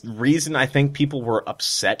biggest reason I think people were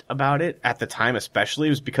upset about it at the time, especially,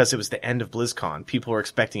 was because it was the end of BlizzCon. People were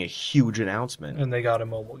expecting a huge announcement, and they got a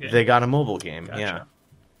mobile game. Gotcha. Yeah,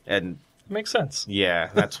 and it makes sense.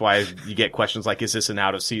 Yeah, that's why you get questions like, "Is this an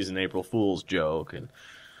out of season April Fool's joke?" and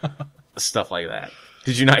stuff like that.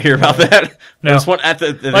 Did you not hear about that? No. One at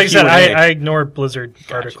the like I said, I ignore Blizzard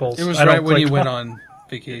articles. It was right when he went on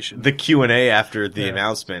vacation. The Q&A after the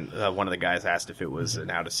announcement, one of the guys asked if it was an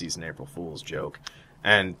out-of-season April Fool's joke.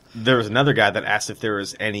 And there was another guy that asked if there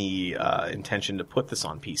was any intention to put this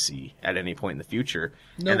on PC at any point in the future.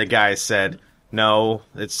 Nope. And the guy said, no,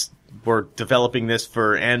 we're developing this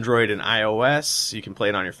for Android and iOS. You can play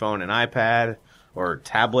it on your phone and iPad or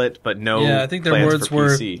tablet, but no. Yeah, I think their words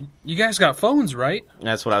were, "You guys got phones, right?"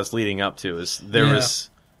 That's what I was leading up to. Was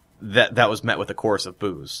that was met with a chorus of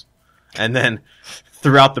boos, and then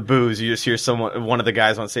throughout the boos, you just hear one of the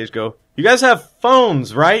guys on stage go, "You guys have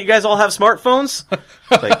phones, right? You guys all have smartphones?"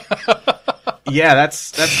 Like, yeah,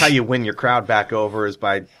 that's how you win your crowd back over, is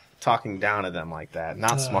by talking down to them like that.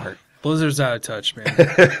 Not smart. Blizzard's out of touch,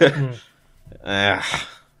 man.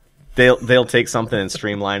 They'll take something and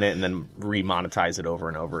streamline it and then remonetize it over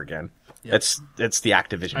and over again. Yep. It's the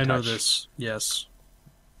Activision touch. I know this, yes.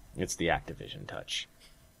 It's the Activision touch.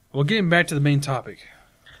 Well, getting back to the main topic.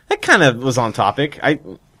 That kind of was on topic.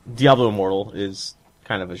 Diablo Immortal is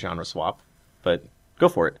kind of a genre swap, but go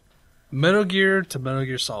for it. Metal Gear to Metal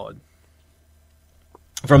Gear Solid.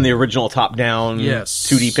 From the original top-down, Yes.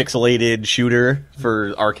 2D pixelated shooter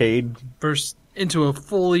for arcade. First into a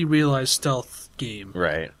fully realized stealth game.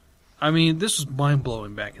 Right. I mean, this was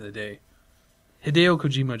mind-blowing back in the day. Hideo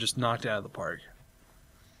Kojima just knocked it out of the park.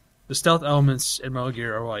 The stealth elements in Metal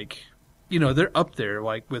Gear are like, they're up there,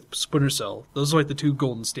 like with Splinter Cell. Those are like the two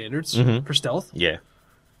golden standards for stealth. Yeah.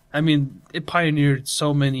 I mean, it pioneered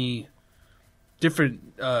so many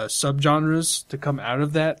different subgenres to come out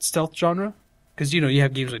of that stealth genre. Because, you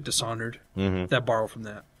have games like Dishonored that borrow from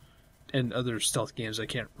that. And other stealth games I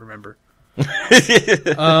can't remember. Ones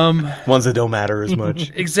that don't matter as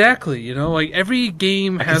much. Exactly, like every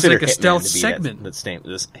game has like a stealth segment. This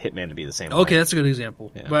Hitman to be the same. Okay, way. that's a good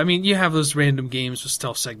example. Yeah. But I mean, you have those random games with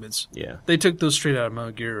stealth segments. Yeah. They took those straight out of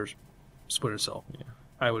Metal Gear or Splinter Cell,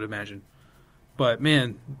 I would imagine. But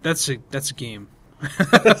man, that's a game.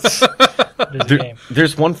 It is a game.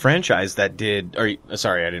 There's one franchise that did.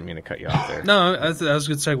 Sorry, I didn't mean to cut you off there. No, that was a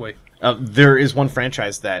good segue. There is one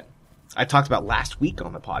franchise that I talked about last week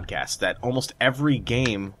on the podcast that almost every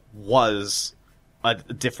game was a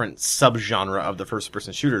different subgenre of the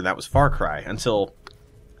first-person shooter, and that was Far Cry, until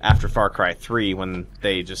after Far Cry 3, when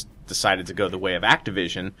they just decided to go the way of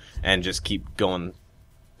Activision and just keep going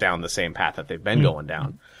down the same path that they've been going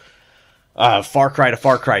down. Far Cry to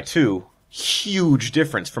Far Cry 2, huge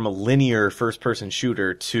difference from a linear first-person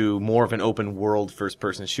shooter to more of an open-world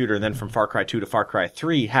first-person shooter. And then from Far Cry 2 to Far Cry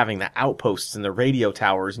 3, having the outposts and the radio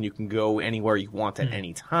towers, and you can go anywhere you want at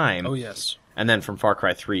any time. Oh, yes. And then from Far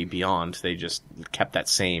Cry 3 beyond, they just kept that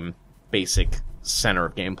same basic center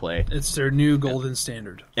of gameplay. It's their new golden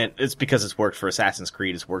standard. And it's because it's worked for Assassin's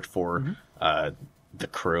Creed, it's worked for The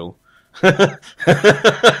Crew. Watch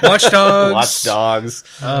Dogs. Watch Dogs.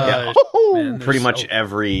 Yeah. Man, Pretty there's much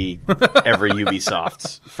every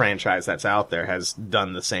Ubisoft franchise that's out there has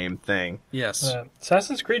done the same thing. Yes.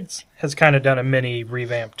 Assassin's Creed has kind of done a mini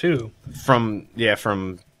revamp too. From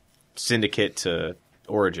Syndicate to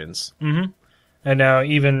Origins. Mm-hmm. And now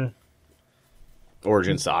even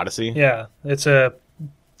Origins to Odyssey. Yeah, it's a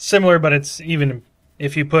similar, but it's even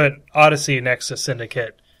if you put Odyssey next to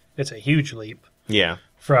Syndicate, it's a huge leap. Yeah.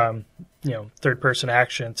 From third-person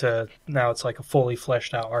action to now it's like a fully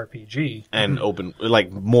fleshed out RPG and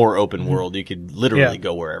more open world. You could literally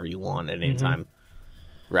go wherever you want at any time,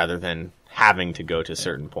 rather than having to go to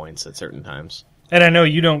certain points at certain times. And I know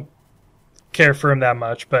you don't care for him that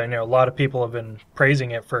much, but a lot of people have been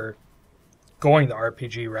praising it for going the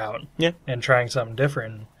RPG route and trying something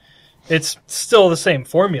different. It's still the same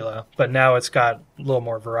formula, but now it's got a little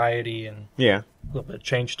more variety and a little bit of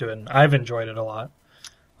change to it. And I've enjoyed it a lot.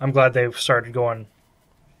 I'm glad they've started going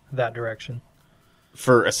that direction.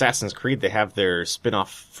 For Assassin's Creed, they have their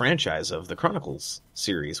spin-off franchise of the Chronicles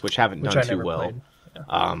series, which haven't done too well.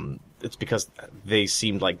 Yeah. It's because they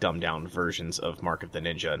seemed like dumbed-down versions of Mark of the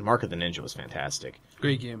Ninja, and Mark of the Ninja was fantastic.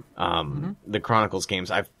 Great game. The Chronicles games,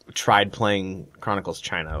 I've tried playing Chronicles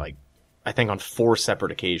China, I think on 4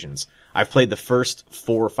 separate occasions. I've played the first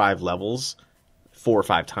 4 or 5 levels 4 or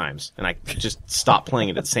 5 times, and I just stop playing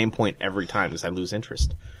it at the same point every time because I lose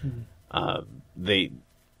interest. They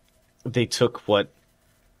took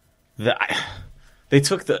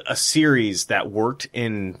a series that worked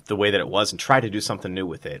in the way that it was and tried to do something new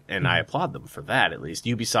with it, and I applaud them for that. At least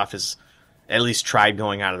Ubisoft has at least tried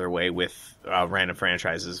going out of their way with random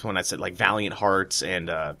franchises. When I said like Valiant Hearts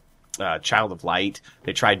and Child of Light,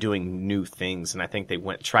 they tried doing new things, and I think they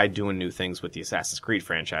tried doing new things with the Assassin's Creed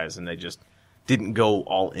franchise, and they just didn't go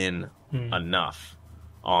all in enough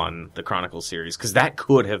on the Chronicles series, because that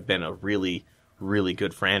could have been a really, really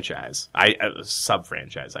good franchise. A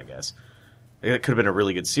sub-franchise, I guess. It could have been a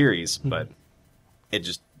really good series, but it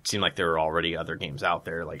just seemed like there were already other games out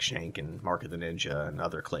there, like Shank and Mark of the Ninja and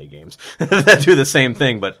other Clay games that do the same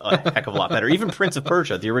thing, but a heck of a lot better. Even Prince of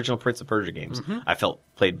Persia, the original Prince of Persia games, I felt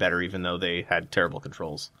played better, even though they had terrible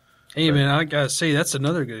controls. Hey, man, I gotta say, that's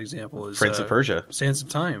another good example. Is Prince of Persia. Sands of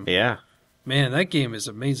Time. Yeah. Man, that game is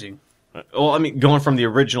amazing. Well, I mean, going from the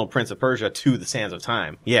original Prince of Persia to the Sands of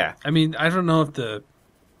Time. Yeah. I mean, I don't know if the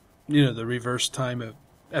reverse time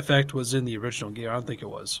effect was in the original game. I don't think it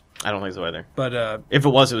was. I don't think so either. But if it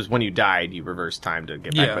was when you died, you reversed time to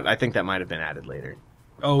get back. Yeah. But I think that might have been added later.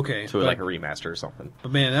 Oh, okay. To like a remaster or something.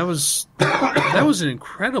 But man, that was an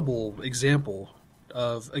incredible example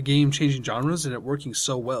of a game changing genres and it working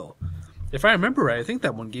so well. If I remember right, I think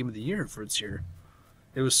that won Game of the Year for its year.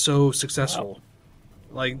 It was so successful. Wow.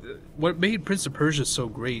 Like, what made Prince of Persia so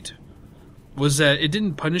great was that it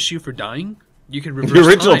didn't punish you for dying, You could reverse The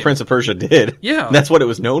original time. Prince of Persia did. Yeah. That's what it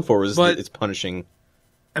was known for, was But- it's punishing.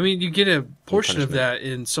 I mean, you get a portion of punishment. that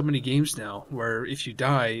in so many games now, where if you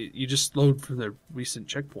die, you just load from the recent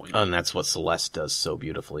checkpoint. And that's what Celeste does so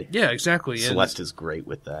beautifully. Yeah, exactly. And Celeste is great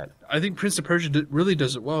with that. I think Prince of Persia really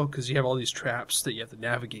does it well because you have all these traps that you have to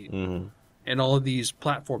navigate, Mm-hmm. and all of these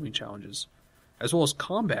platforming challenges, as well as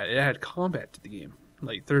combat. It had combat to the game,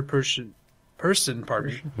 like third person,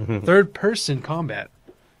 third person combat,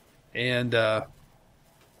 and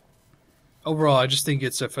overall, I just think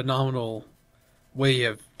it's a phenomenal way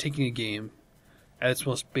of taking a game at its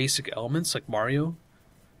most basic elements, like Mario,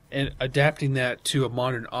 and adapting that to a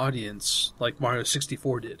modern audience, like Mario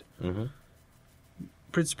 64 did. Mm-hmm.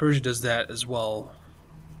 Prince of Persia does that as well,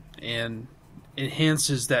 and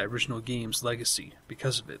enhances that original game's legacy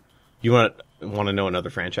because of it. You want to know another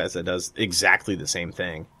franchise that does exactly the same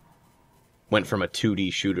thing? Went from a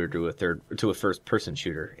 2D shooter to a first person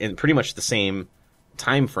shooter in pretty much the same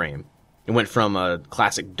time frame. It went from a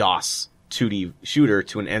classic DOS 2D shooter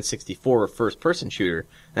to an N64 first person shooter. And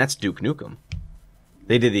that's Duke Nukem.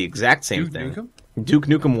 They did the exact same Duke thing. Nukem? Duke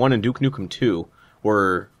Nukem 1 and Duke Nukem 2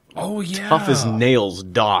 were Oh yeah, tough as nails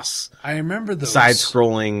DOS I remember those. side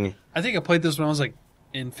scrolling. I think I played those when I was like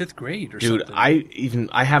in 5th grade or Dude, something.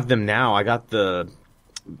 I have them now. I got the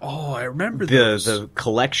I remember those. the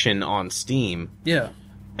collection on Steam, Yeah.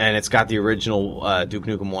 and it's got the original Duke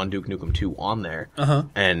Nukem 1, Duke Nukem 2 on there. Uh-huh.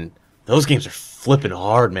 And those games are flipping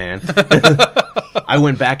hard, man. I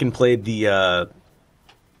went back and played the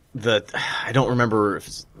I don't remember if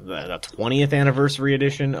it's the 20th anniversary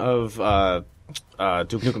edition of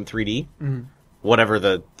Duke Nukem 3D. Mhm. Whatever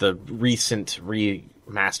the recent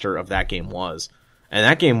remaster of that game was. And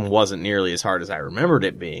that game wasn't nearly as hard as I remembered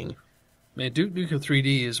it being. Man, Duke Nukem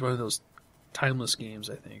 3D is one of those timeless games,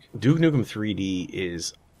 I think. Duke Nukem 3D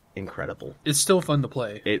is incredible. It's still fun to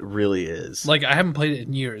play. It really is. Like, I haven't played it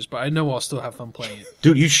in years, but I know I'll still have fun playing it.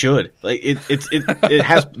 Dude, you should. Like it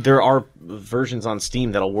has there are versions on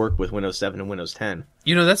Steam that'll work with Windows 7 and Windows 10.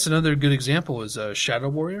 You know, that's another good example is Shadow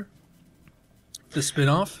Warrior. The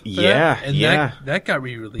spin-off. for Yeah, that. And yeah. that got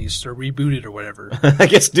re-released or rebooted or whatever. I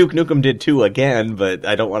guess Duke Nukem did too again, but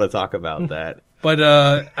I don't want to talk about that. But,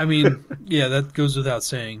 I mean, yeah, that goes without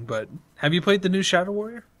saying. But have you played the new Shadow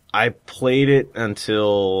Warrior? I played it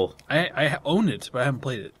until I own it, but I haven't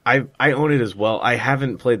played it. I own it as well. I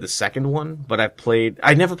haven't played the second one, but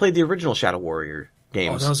I never played the original Shadow Warrior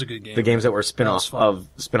games. Oh, that was a good game. The games that were That was fun.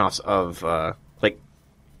 spin-offs of like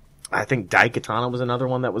I think Daikatana was another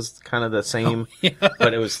one that was kind of the same,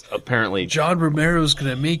 but it was apparently John Romero's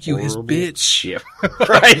gonna make you his horrible. bitch. Yeah.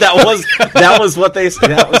 Right, that was what they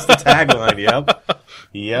said. That was the tagline. Yep.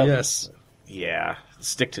 Yes. Yeah.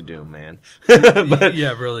 Stick to Doom, man. But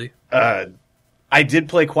Yeah, really. I did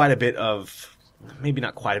play quite a bit of, maybe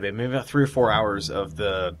not quite a bit, maybe about 3 or 4 hours of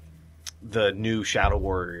the new Shadow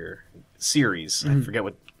Warrior series. I forget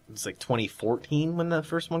what it's like 2014 when the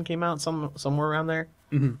first one came out, somewhere around there.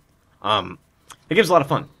 Mhm. It gives a lot of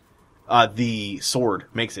fun. The sword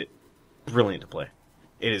makes it brilliant to play.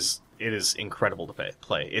 It is incredible to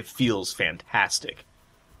play. It feels fantastic.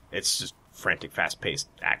 It's just frantic, fast-paced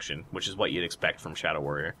action, which is what you'd expect from Shadow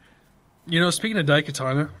Warrior. You know, speaking of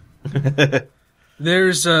Daikatana,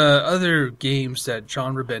 there's other games that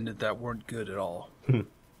genre bended that weren't good at all.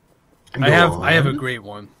 I have a great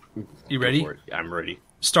one. You ready? I'm ready.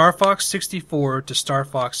 Star Fox 64 to Star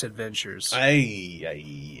Fox Adventures.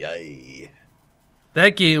 Aye.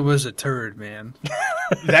 That game was a turd, man.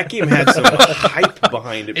 That game had some hype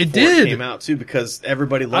behind it It before it did. came out, too, because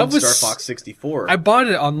everybody loved was- Star Fox 64. I bought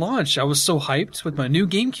it on launch. I was so hyped with my new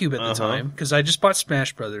GameCube at the Uh-huh. time because I just bought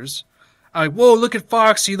Smash Brothers. I'm like, whoa, look at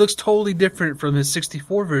Fox. He looks totally different from his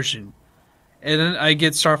 64 version. And then I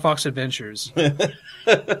get Star Fox Adventures.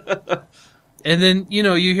 And then, you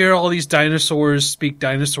know, you hear all these dinosaurs speak,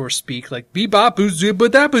 like, bebop,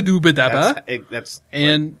 boozooba-dabba-dooba-dabba. That's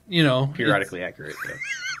And, you know, periodically accurate. Yeah.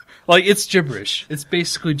 like, it's gibberish. It's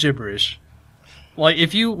basically gibberish. Like,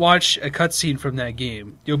 if you watch a cutscene from that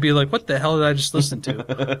game, you'll be like, what the hell did I just listen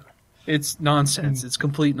to? It's nonsense. It's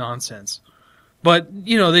complete nonsense. But,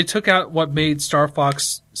 you know, they took out what made Star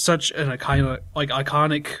Fox such an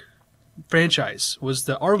iconic franchise, was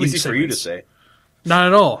the R-Wing Easy for you to segments. say. Not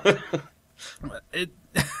at all.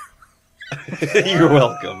 You're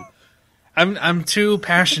welcome. I'm too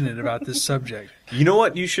passionate about this subject. You know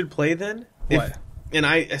what you should play then? What? And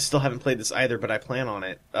I still haven't played this either, but I plan on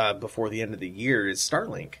it before the end of the year, is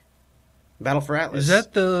Starlink. Battle for Atlas. Is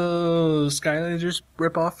that the Skylanders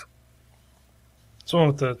ripoff? It's one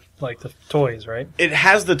with the toys, right? It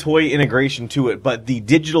has the toy integration to it, but the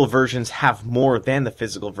digital versions have more than the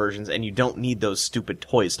physical versions, and you don't need those stupid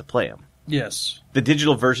toys to play them. Yes. The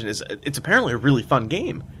digital version it's apparently a really fun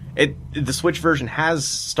game. The Switch version has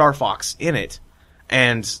Star Fox in it,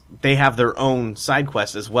 and they have their own side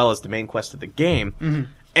quest as well as the main quest of the game. Mm-hmm.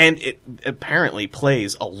 And it apparently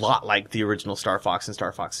plays a lot like the original Star Fox and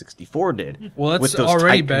Star Fox 64 did. Well, with that's those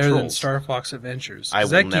already tight better than controls. Star Fox Adventures. I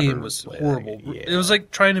 'Cause will that never game was play that horrible. game, yeah. It was like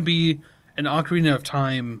trying to be an Ocarina of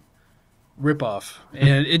Time ripoff,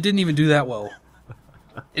 and it didn't even do that well.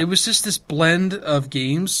 It was just this blend of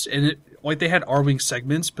games, and they had Arwing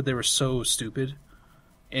segments, but they were so stupid.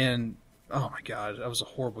 And oh my god, that was a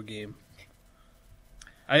horrible game.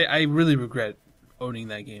 I really regret owning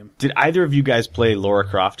that game. Did either of you guys play Lara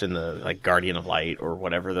Croft in the Guardian of Light or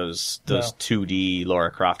whatever those No. 2D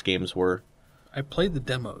Lara Croft games were? I played the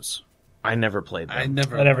demos. I never played them. I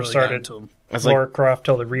never really got started into them. I was Lara Croft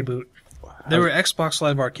till the reboot. They were Xbox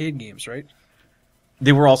Live Arcade games, right?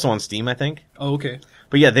 they were also on Steam, I think. Oh, okay.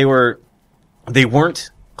 But yeah, they weren't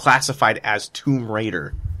classified as Tomb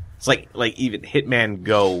Raider. It's like even Hitman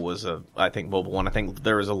Go was I think mobile one. I think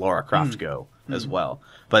there was a Lara Croft Go as well.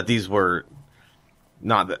 But these were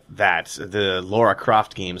not that. The Lara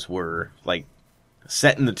Croft games were like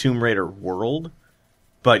set in the Tomb Raider world,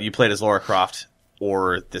 but you played as Lara Croft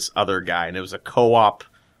or this other guy, and it was a co-op,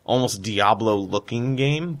 almost Diablo-looking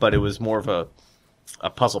game, but it was more of a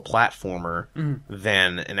puzzle platformer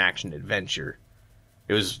than an action adventure.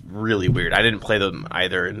 It was really weird. I didn't play them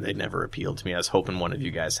either, and they never appealed to me. I was hoping one of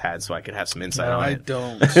you guys had, so I could have some insight No, on I it.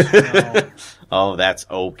 don't. No. Oh, that's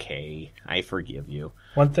okay. I forgive you.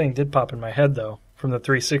 One thing did pop in my head though from the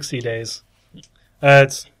 360 days.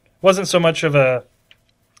 It wasn't so much of a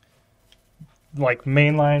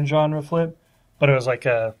mainline genre flip, but it was like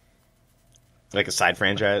a Side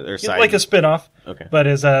franchise or side? like a spin-off. Okay. But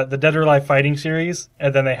is the Dead or Alive fighting series,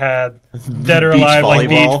 and then they had Dead or Beach Alive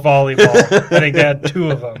beach volleyball. volleyball. I think they had two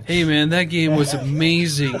of them. Hey man, that game was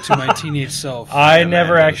amazing to my teenage self. I Yeah,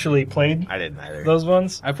 never man. actually played I didn't either. those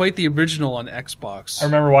ones. I played the original on Xbox. I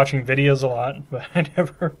remember watching videos a lot, but I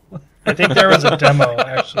never. I think there was a demo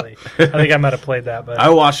actually. I think I might have played that, but I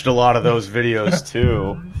watched a lot of those videos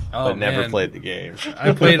too, Oh, but never man. played the game.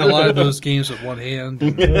 I played a lot of those games with one hand.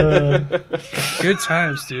 Good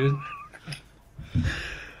times, dude.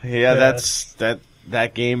 Yeah,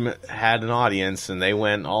 that game had an audience, and they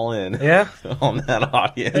went all in yeah, on that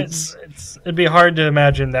audience. it'd be hard to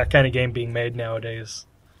imagine that kind of game being made nowadays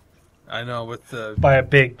I know, with the by a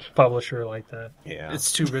big publisher like that. Yeah,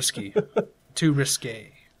 it's too risky, too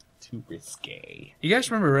risque. too risque. You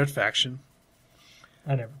guys remember Red Faction?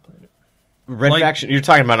 I never played it. Red Like- Faction. You're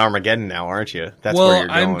talking about Armageddon now, aren't you? That's where Well, you're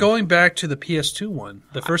going. I'm going back to the PS2 one,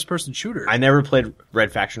 the first-person shooter. I never played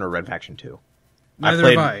Red Faction or Red Faction 2. Neither I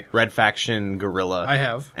played have I. Red Faction Guerrilla. I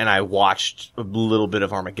have. And I watched a little bit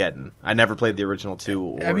of Armageddon. I never played the original 2.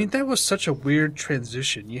 Or... I mean, that was such a weird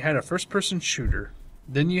transition. You had a first-person shooter,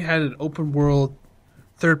 then you had an open-world,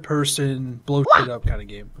 third-person, blow shit up kind of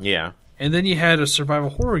game, yeah. and then you had a survival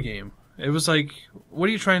horror game. It was like, what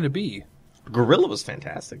are you trying to be? Guerrilla was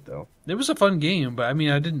fantastic, though. It was a fun game, but I mean,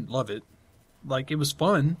 I didn't love it. Like, it was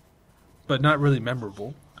fun, but not really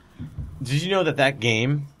memorable. Did you know that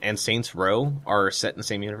game and Saints Row are set in the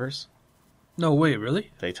same universe? No way,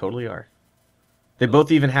 really? They totally are. They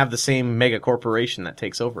both even have the same mega corporation that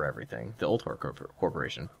takes over everything. The Ultor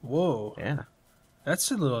Corporation. Whoa. Yeah.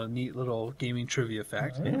 That's a neat little gaming trivia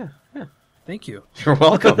fact. Yeah. Thank you. You're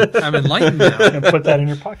welcome. I'm enlightened now. And put that in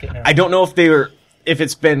your pocket now. I don't know if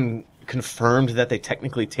it's been confirmed that they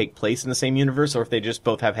technically take place in the same universe, or if they just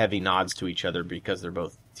both have heavy nods to each other because they're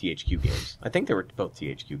both THQ games. I think they were both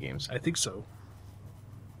THQ games, I think so.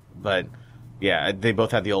 but yeah, they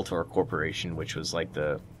both had the Ultor Corporation, which was like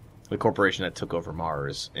the corporation that took over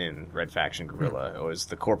Mars in Red Faction Guerrilla. It was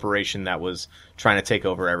the corporation that was trying to take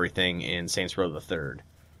over everything in Saints Row the Third.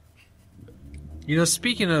 You know,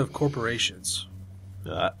 speaking of corporations,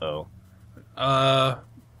 Uh-oh.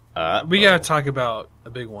 we gotta talk about a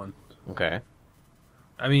big one. Okay.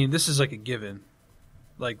 I mean, this is like a given.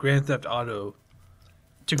 Like Grand Theft Auto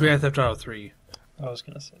to Grand Theft Auto 3. I was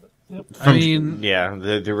gonna say that. Yep. I mean, Yeah,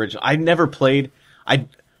 the original. I never played. I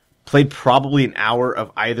played probably an hour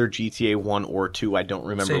of either GTA 1 or 2. I don't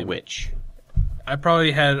remember Same. which. I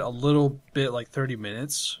probably had a little bit, like 30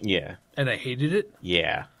 minutes, Yeah. and I hated it.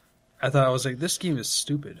 Yeah. I thought, I was like, this game is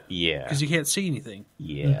stupid. Yeah. Because you can't see anything.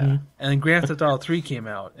 Yeah. Mm-hmm. And then Grand Theft Auto 3 came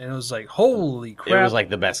out, and it was like, holy crap. It was like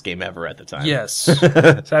the best game ever at the time. yes.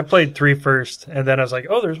 So I played 3 first, and then I was like,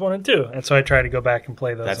 oh, there's 1 and 2. And so I tried to go back and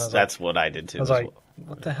play those. and I was That's what I did too. I was like,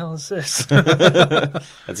 what the hell is this?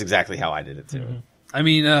 That's exactly how I did it too. I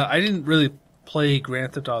mean, I didn't really play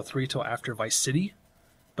Grand Theft Auto 3 till after Vice City,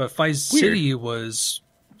 but Vice City was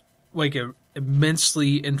like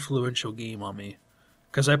immensely influential game on me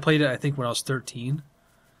because I played it, I think, when I was 13,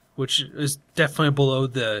 which is definitely below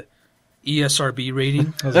the ESRB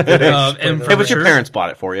rating. That was a good age to play and those. Hey, but your sure. parents bought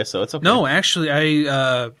it for you, so it's okay. No, actually,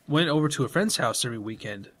 I went over to a friend's house every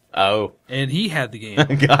weekend, Oh, and he had the game.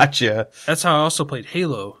 gotcha. That's how I also played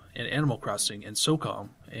Halo and Animal Crossing and SOCOM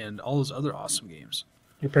and all those other awesome games.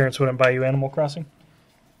 Your parents wouldn't buy you Animal Crossing?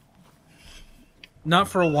 Not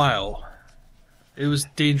for a while. It was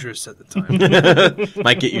dangerous at the time.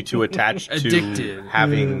 Might get you too attached to Addicted.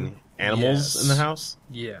 having animals Yes. in the house.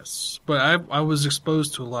 Yes, but I was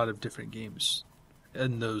exposed to a lot of different games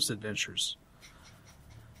in those adventures.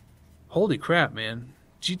 Holy crap, man.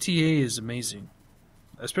 GTA is amazing.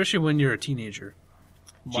 Especially when you're a teenager.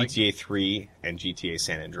 Like, GTA 3 and GTA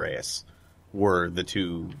San Andreas were the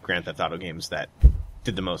two Grand Theft Auto games that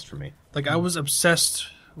did the most for me. like I was obsessed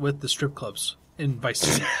with the strip clubs in Vice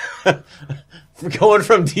City. Going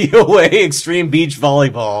from DOA Extreme Beach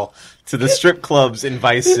Volleyball to the strip clubs in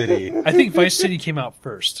Vice City. I think Vice City came out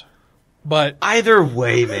first. But Either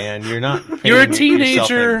way, man, you're not. you're a painting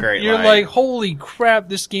yourself in teenager, great you're light. like, holy crap,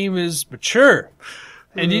 this game is mature.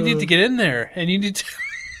 And you need to get in there. And you need to...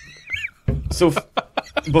 So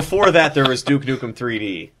before that, there was Duke Nukem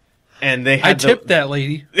 3D, and they I had tipped that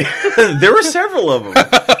lady. There were several of them.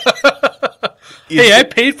 Hey, I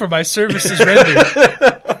paid for my services rendered.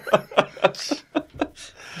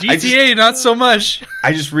 GTA, not so much.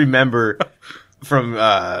 I just remember from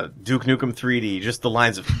Duke Nukem 3D, just the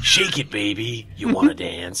lines of "Shake it, baby, you want to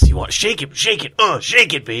dance, you want to shake it, shake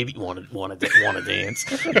it, baby, you want to dance."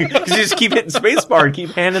 Because you just keep hitting spacebar and keep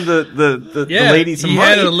handing the lady some he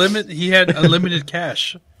money. He had unlimited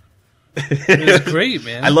cash. It was great,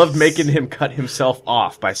 man. I loved making him cut himself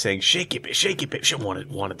off by saying "Shake it, baby,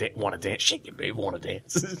 want to dance, shake it, baby, want to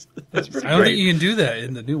dance." That's pretty I don't great. think you can do that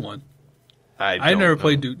in the new one. I don't never know.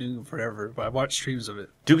 played Duke Nukem Forever, but I watched streams of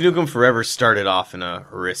it. Duke Nukem Forever started off in a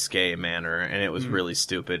risque manner, and it was really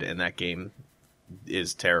stupid, and that game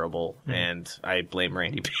is terrible, and I blame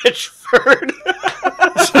Randy Pitchford.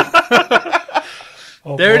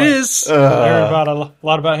 Oh, There boy. it is. I heard about a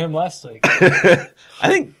lot about him last week. I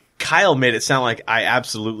think Kyle made it sound like I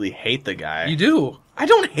absolutely hate the guy. You do. I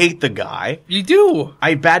don't hate the guy. You do.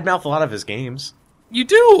 I badmouth a lot of his games. You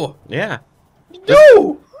do. Yeah.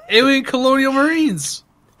 No. Alien Colonial Marines.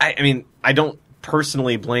 I mean, I don't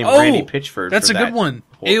personally blame Oh, Randy Pitchford That's for a that. good one.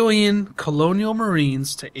 Well, Alien Colonial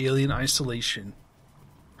Marines to Alien Isolation.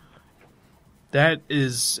 That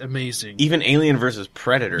is amazing. Even Alien versus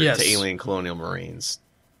Predator Yes. to Alien Colonial Marines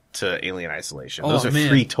to Alien Isolation. Oh, Those are man.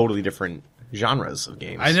 three totally different genres of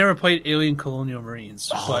games. I never played Alien Colonial Marines,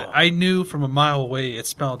 but I knew from a mile away it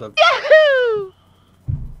smelled of.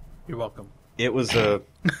 You're welcome. It was a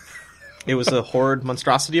horrid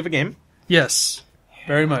monstrosity of a game. Yes,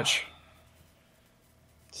 very much.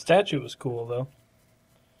 Statue was cool though.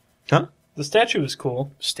 Huh? The statue was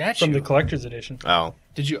cool Statue. from the collector's edition. Oh.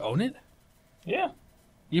 Did you own it? Yeah.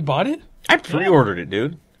 You bought it? I pre-ordered it,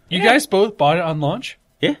 dude. You Yeah. guys both bought it on launch?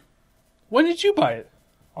 Yeah. When did you buy it?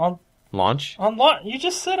 On Launch? launch. You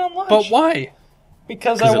just said on launch. But why?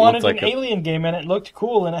 Because 'Cause I it wanted looked an like a- alien game and it looked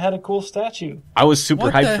cool and it had a cool statue. I was super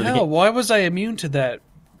What hyped the for the hell? game. Why was I immune to that?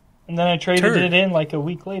 And then I traded Turd. it in like a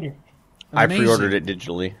week later. I Amazing. pre-ordered it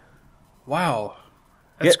digitally. Wow.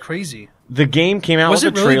 That's Yeah. crazy. The game came out Was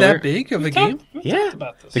with it a really trailer. that big of a We game? Yeah. talked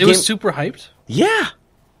about this. The It game- was super hyped? Yeah.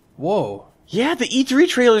 Whoa. Yeah, the E3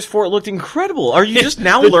 trailers for it looked incredible. Are you just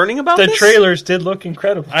now learning about The this? trailers did look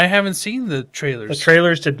incredible. I haven't seen the trailers. The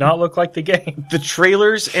trailers did not look like the game. The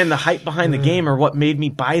trailers and the hype behind the game are what made me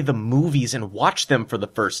buy the movies and watch them for the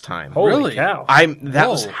first time. Holy Really? cow. That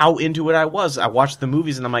was Whoa. how into it I was. I watched the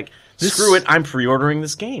movies and I'm like, This- screw it, I'm pre-ordering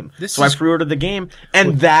this game. This So I is- pre-ordered the game,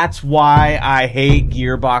 and that's why I hate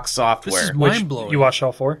Gearbox software. This is Which- mind blowing. You watched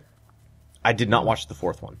all four? I did not watch the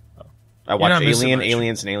fourth one. I not watched missing Alien, much.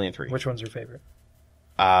 Aliens, and Alien 3. Which one's your favorite?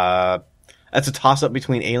 That's a toss-up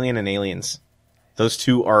between Alien and Aliens. Those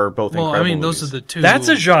two are both Well, I incredible mean, those movies. are the two. That's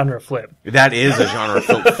a genre flip. That is a genre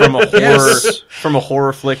flip from a horror Yes. from a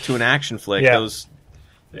horror flick to an action flick. Yeah. Those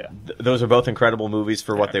those are both incredible movies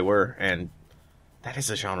for what they were, and that is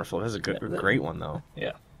a genre flip. That's a great one though.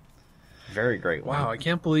 Yeah. Very great one. Wow, I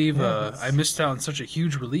can't believe I missed out on such a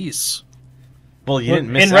huge release. Well, you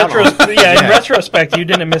didn't miss in out on retrospect, in retrospect, you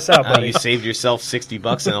didn't miss out, buddy. You saved yourself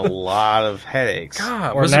 $60 and a lot of headaches.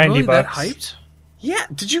 God, Or was it 90 really that bucks. hyped? Yeah,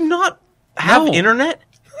 did you not have No. internet?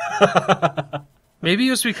 Maybe it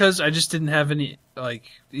was because I just didn't have any, like,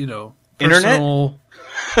 you know, Internet? personal...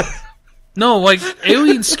 No, like,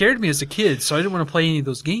 Alien scared me as a kid, so I didn't want to play any of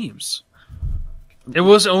those games. It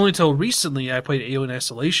was only till recently I played Alien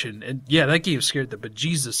Isolation, and yeah, that game scared the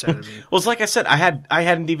bejesus out of me. Well, it's like I said, I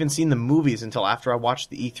hadn't even seen the movies until after I watched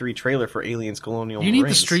the E3 trailer for Aliens Colonial You need to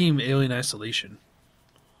Marines. stream Alien Isolation.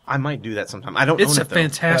 I might do that sometime. I don't It's own a it, though.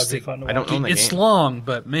 fantastic. That'd be fun to I don't watch. own the It's game. long,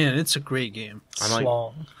 but man, it's a great game. I might-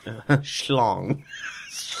 Slong. Schlong.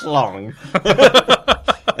 Schlong.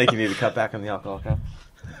 I think you need to cut back on the alcohol, Kyle.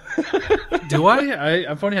 Do I?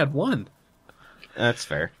 I've only had one. That's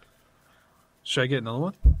fair. Should I get another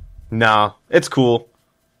one? No, it's cool.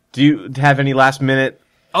 Do you have any last minute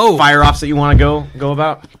Oh, fire offs that you want to go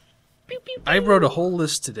about? I wrote a whole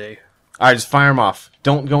list today. All right, just fire them off.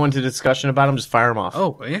 Don't go into discussion about them. Just fire them off.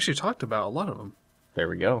 Oh, I actually talked about a lot of them. There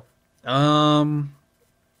we go. Red-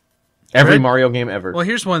 Every Mario game ever. Well,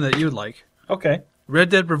 here's one that you would like: Okay. Red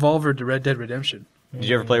Dead Revolver to Red Dead Redemption. Did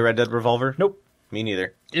you ever play Red Dead Revolver? Nope. Me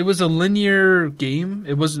neither. It was a linear game.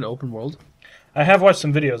 It wasn't open world. I have watched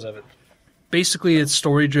some videos of it. Basically, it's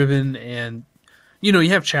story driven, and you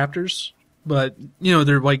have chapters, but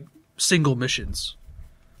they're like single missions.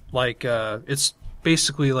 Like it's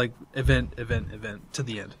basically like event to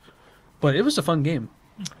the end. But it was a fun game.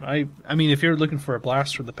 I mean, if you're looking for a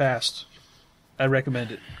blast from the past, I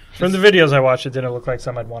recommend it. From the videos I watched, it didn't look like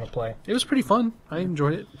something I'd want to play. It was pretty fun. I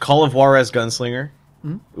enjoyed it. Call of Juarez Gunslinger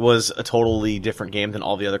Mm-hmm. was a totally different game than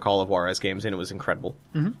all the other Call of Juarez games, and it was incredible.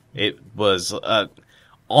 Mm-hmm. It was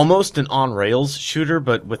almost an on-rails shooter,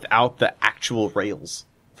 but without the actual rails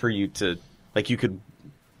for you to... Like, you could...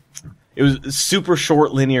 It was super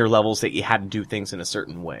short linear levels that you had to do things in a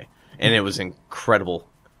certain way. And it was incredible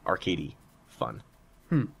arcadey fun.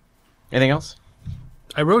 Anything else?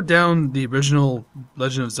 I wrote down the original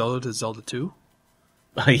Legend of Zelda to Zelda 2.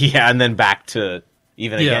 Yeah, and then back to...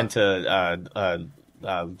 Even Yeah. again to...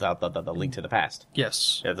 the Link to the Past.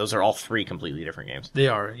 Yes, Yeah, those are all three completely different games. they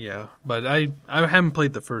are. Yeah, but I haven't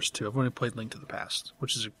played the first two. I've only played Link to the Past,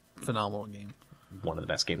 which is a phenomenal game. One of the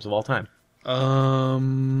best games of all time.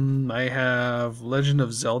 I have Legend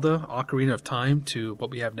of Zelda: Ocarina of Time to what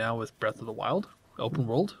we have now with Breath of the Wild, open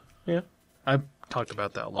world. Yeah. I've talked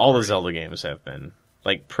about that a lot. All the already. Zelda games have been,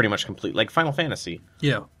 like, pretty much complete. Like, Final Fantasy.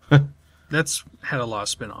 Yeah, that's had a lot of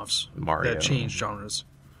spin-offs Mario. that changed genres.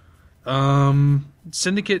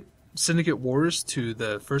 Syndicate Wars to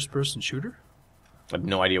the first-person shooter. I have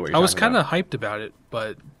no idea what you're I was talking kind about. of hyped about it,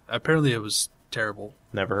 but apparently it was terrible.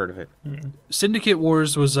 Never heard of it. Syndicate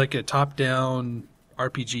Wars was like a top-down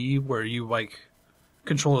RPG where you like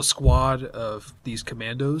control a squad of these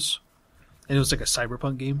commandos, and it was like a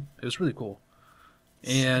cyberpunk game. It was really cool,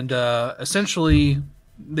 and essentially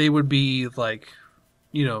they would be like,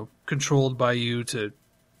 controlled by you to.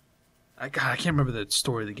 I can't remember the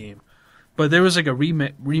story of the game, but there was like a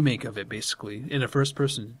remake of it basically in a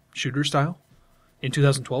first-person shooter style in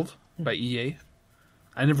 2012 by EA.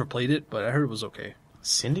 I never played it, but I heard it was okay.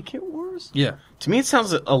 Syndicate Wars? Yeah. To me, it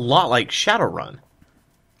sounds a lot like Shadowrun.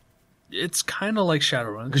 It's kind of like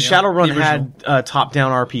Shadowrun. Because yeah, Shadowrun the original. had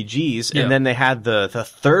top-down RPGs, Yeah. and then they had the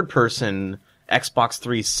third-person Xbox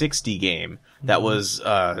 360 game that was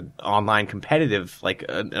online competitive, like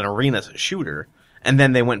an arena shooter. And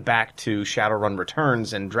then they went back to Shadowrun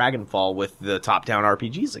Returns and Dragonfall with the top-down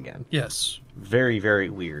RPGs again. Yes. Very, very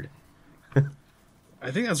weird.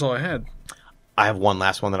 I think that's all I had. I have one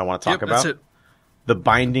last one that I want to talk Yep, about. that's it. The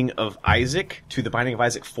Binding of Isaac to The Binding of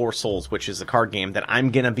Isaac 4 Souls, which is a card game that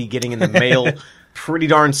I'm going to be getting in the mail pretty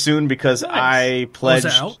darn soon because I pledged...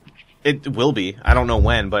 is it out? It will be. I don't know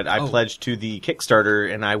when, but I Oh. pledged to the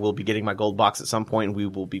Kickstarter, and I will be getting my gold box at some point, and we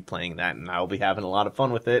will be playing that, and I will be having a lot of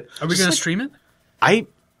fun with it. Are we Just going to like- stream it?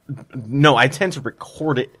 No, I tend to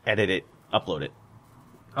record it, edit it, upload it.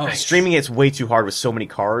 Oh, Streaming it's way too hard with so many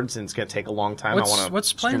cards, and it's going to take a long time. I want to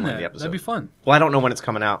What's playing that? That'd be fun. Well, I don't know when it's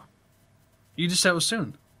coming out. You just said it was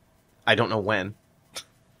soon. I don't know when.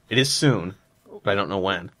 It is soon, but I don't know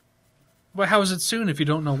when. Well, how is it soon if you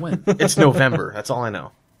don't know when? It's November. That's all I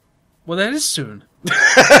know. Well, that is soon.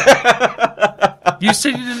 You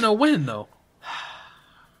said you didn't know when, though.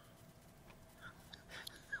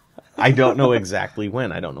 I don't know exactly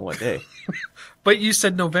when. I don't know what day. But you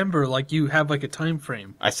said November, like you have like a time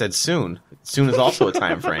frame. I said soon. Soon is also a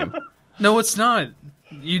time frame. No, it's not.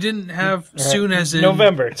 You didn't have soon as in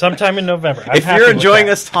November, sometime in November. I'm If happy you're with enjoying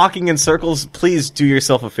that. us talking in circles, please do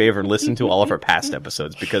yourself a favor and listen to all of our past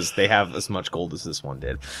episodes because they have as much gold as this one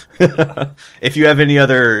did. If you have any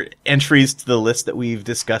other entries to the list that we've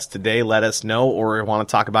discussed today, let us know, or want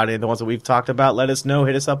to talk about any of the ones that we've talked about, let us know.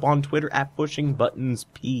 Hit us up on Twitter at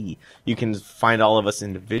PushingButtonsP. You can find all of us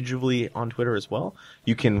individually on Twitter as well.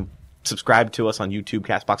 You can subscribe to us on YouTube,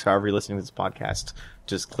 CastBox, however you're listening to this podcast.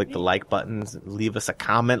 Just click the like buttons, leave us a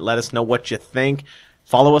comment, let us know what you think.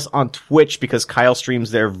 Follow us on Twitch because Kyle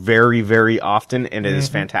streams there very, very often, and it is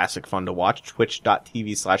fantastic fun to watch.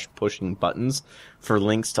 Twitch.tv/pushingbuttons for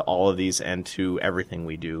links to all of these and to everything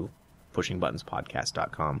we do.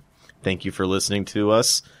 PushingButtonsPodcast.com. Thank you for listening to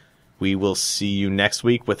us. We will see you next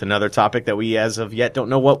week with another topic that we, as of yet, don't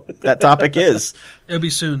know what that topic is. It'll be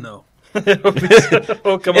soon, though.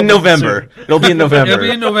 We'll come In up with November. it It'll be in November. It'll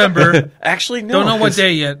be in November. Actually, no. Don't know what 'cause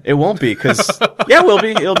day yet. It won't be, because... yeah, it will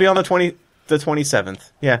be. It'll be on the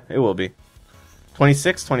 27th. Yeah, it will be.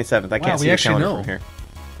 26th, 27th. I can't see we the actually calendar know. from here.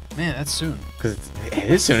 Man, that's soon. Because it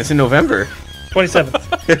is soon. It's in November. soon.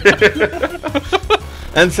 27th.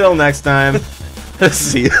 Until next time,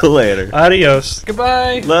 see you later. Adios.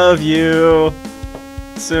 Goodbye. Love you.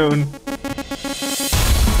 Soon.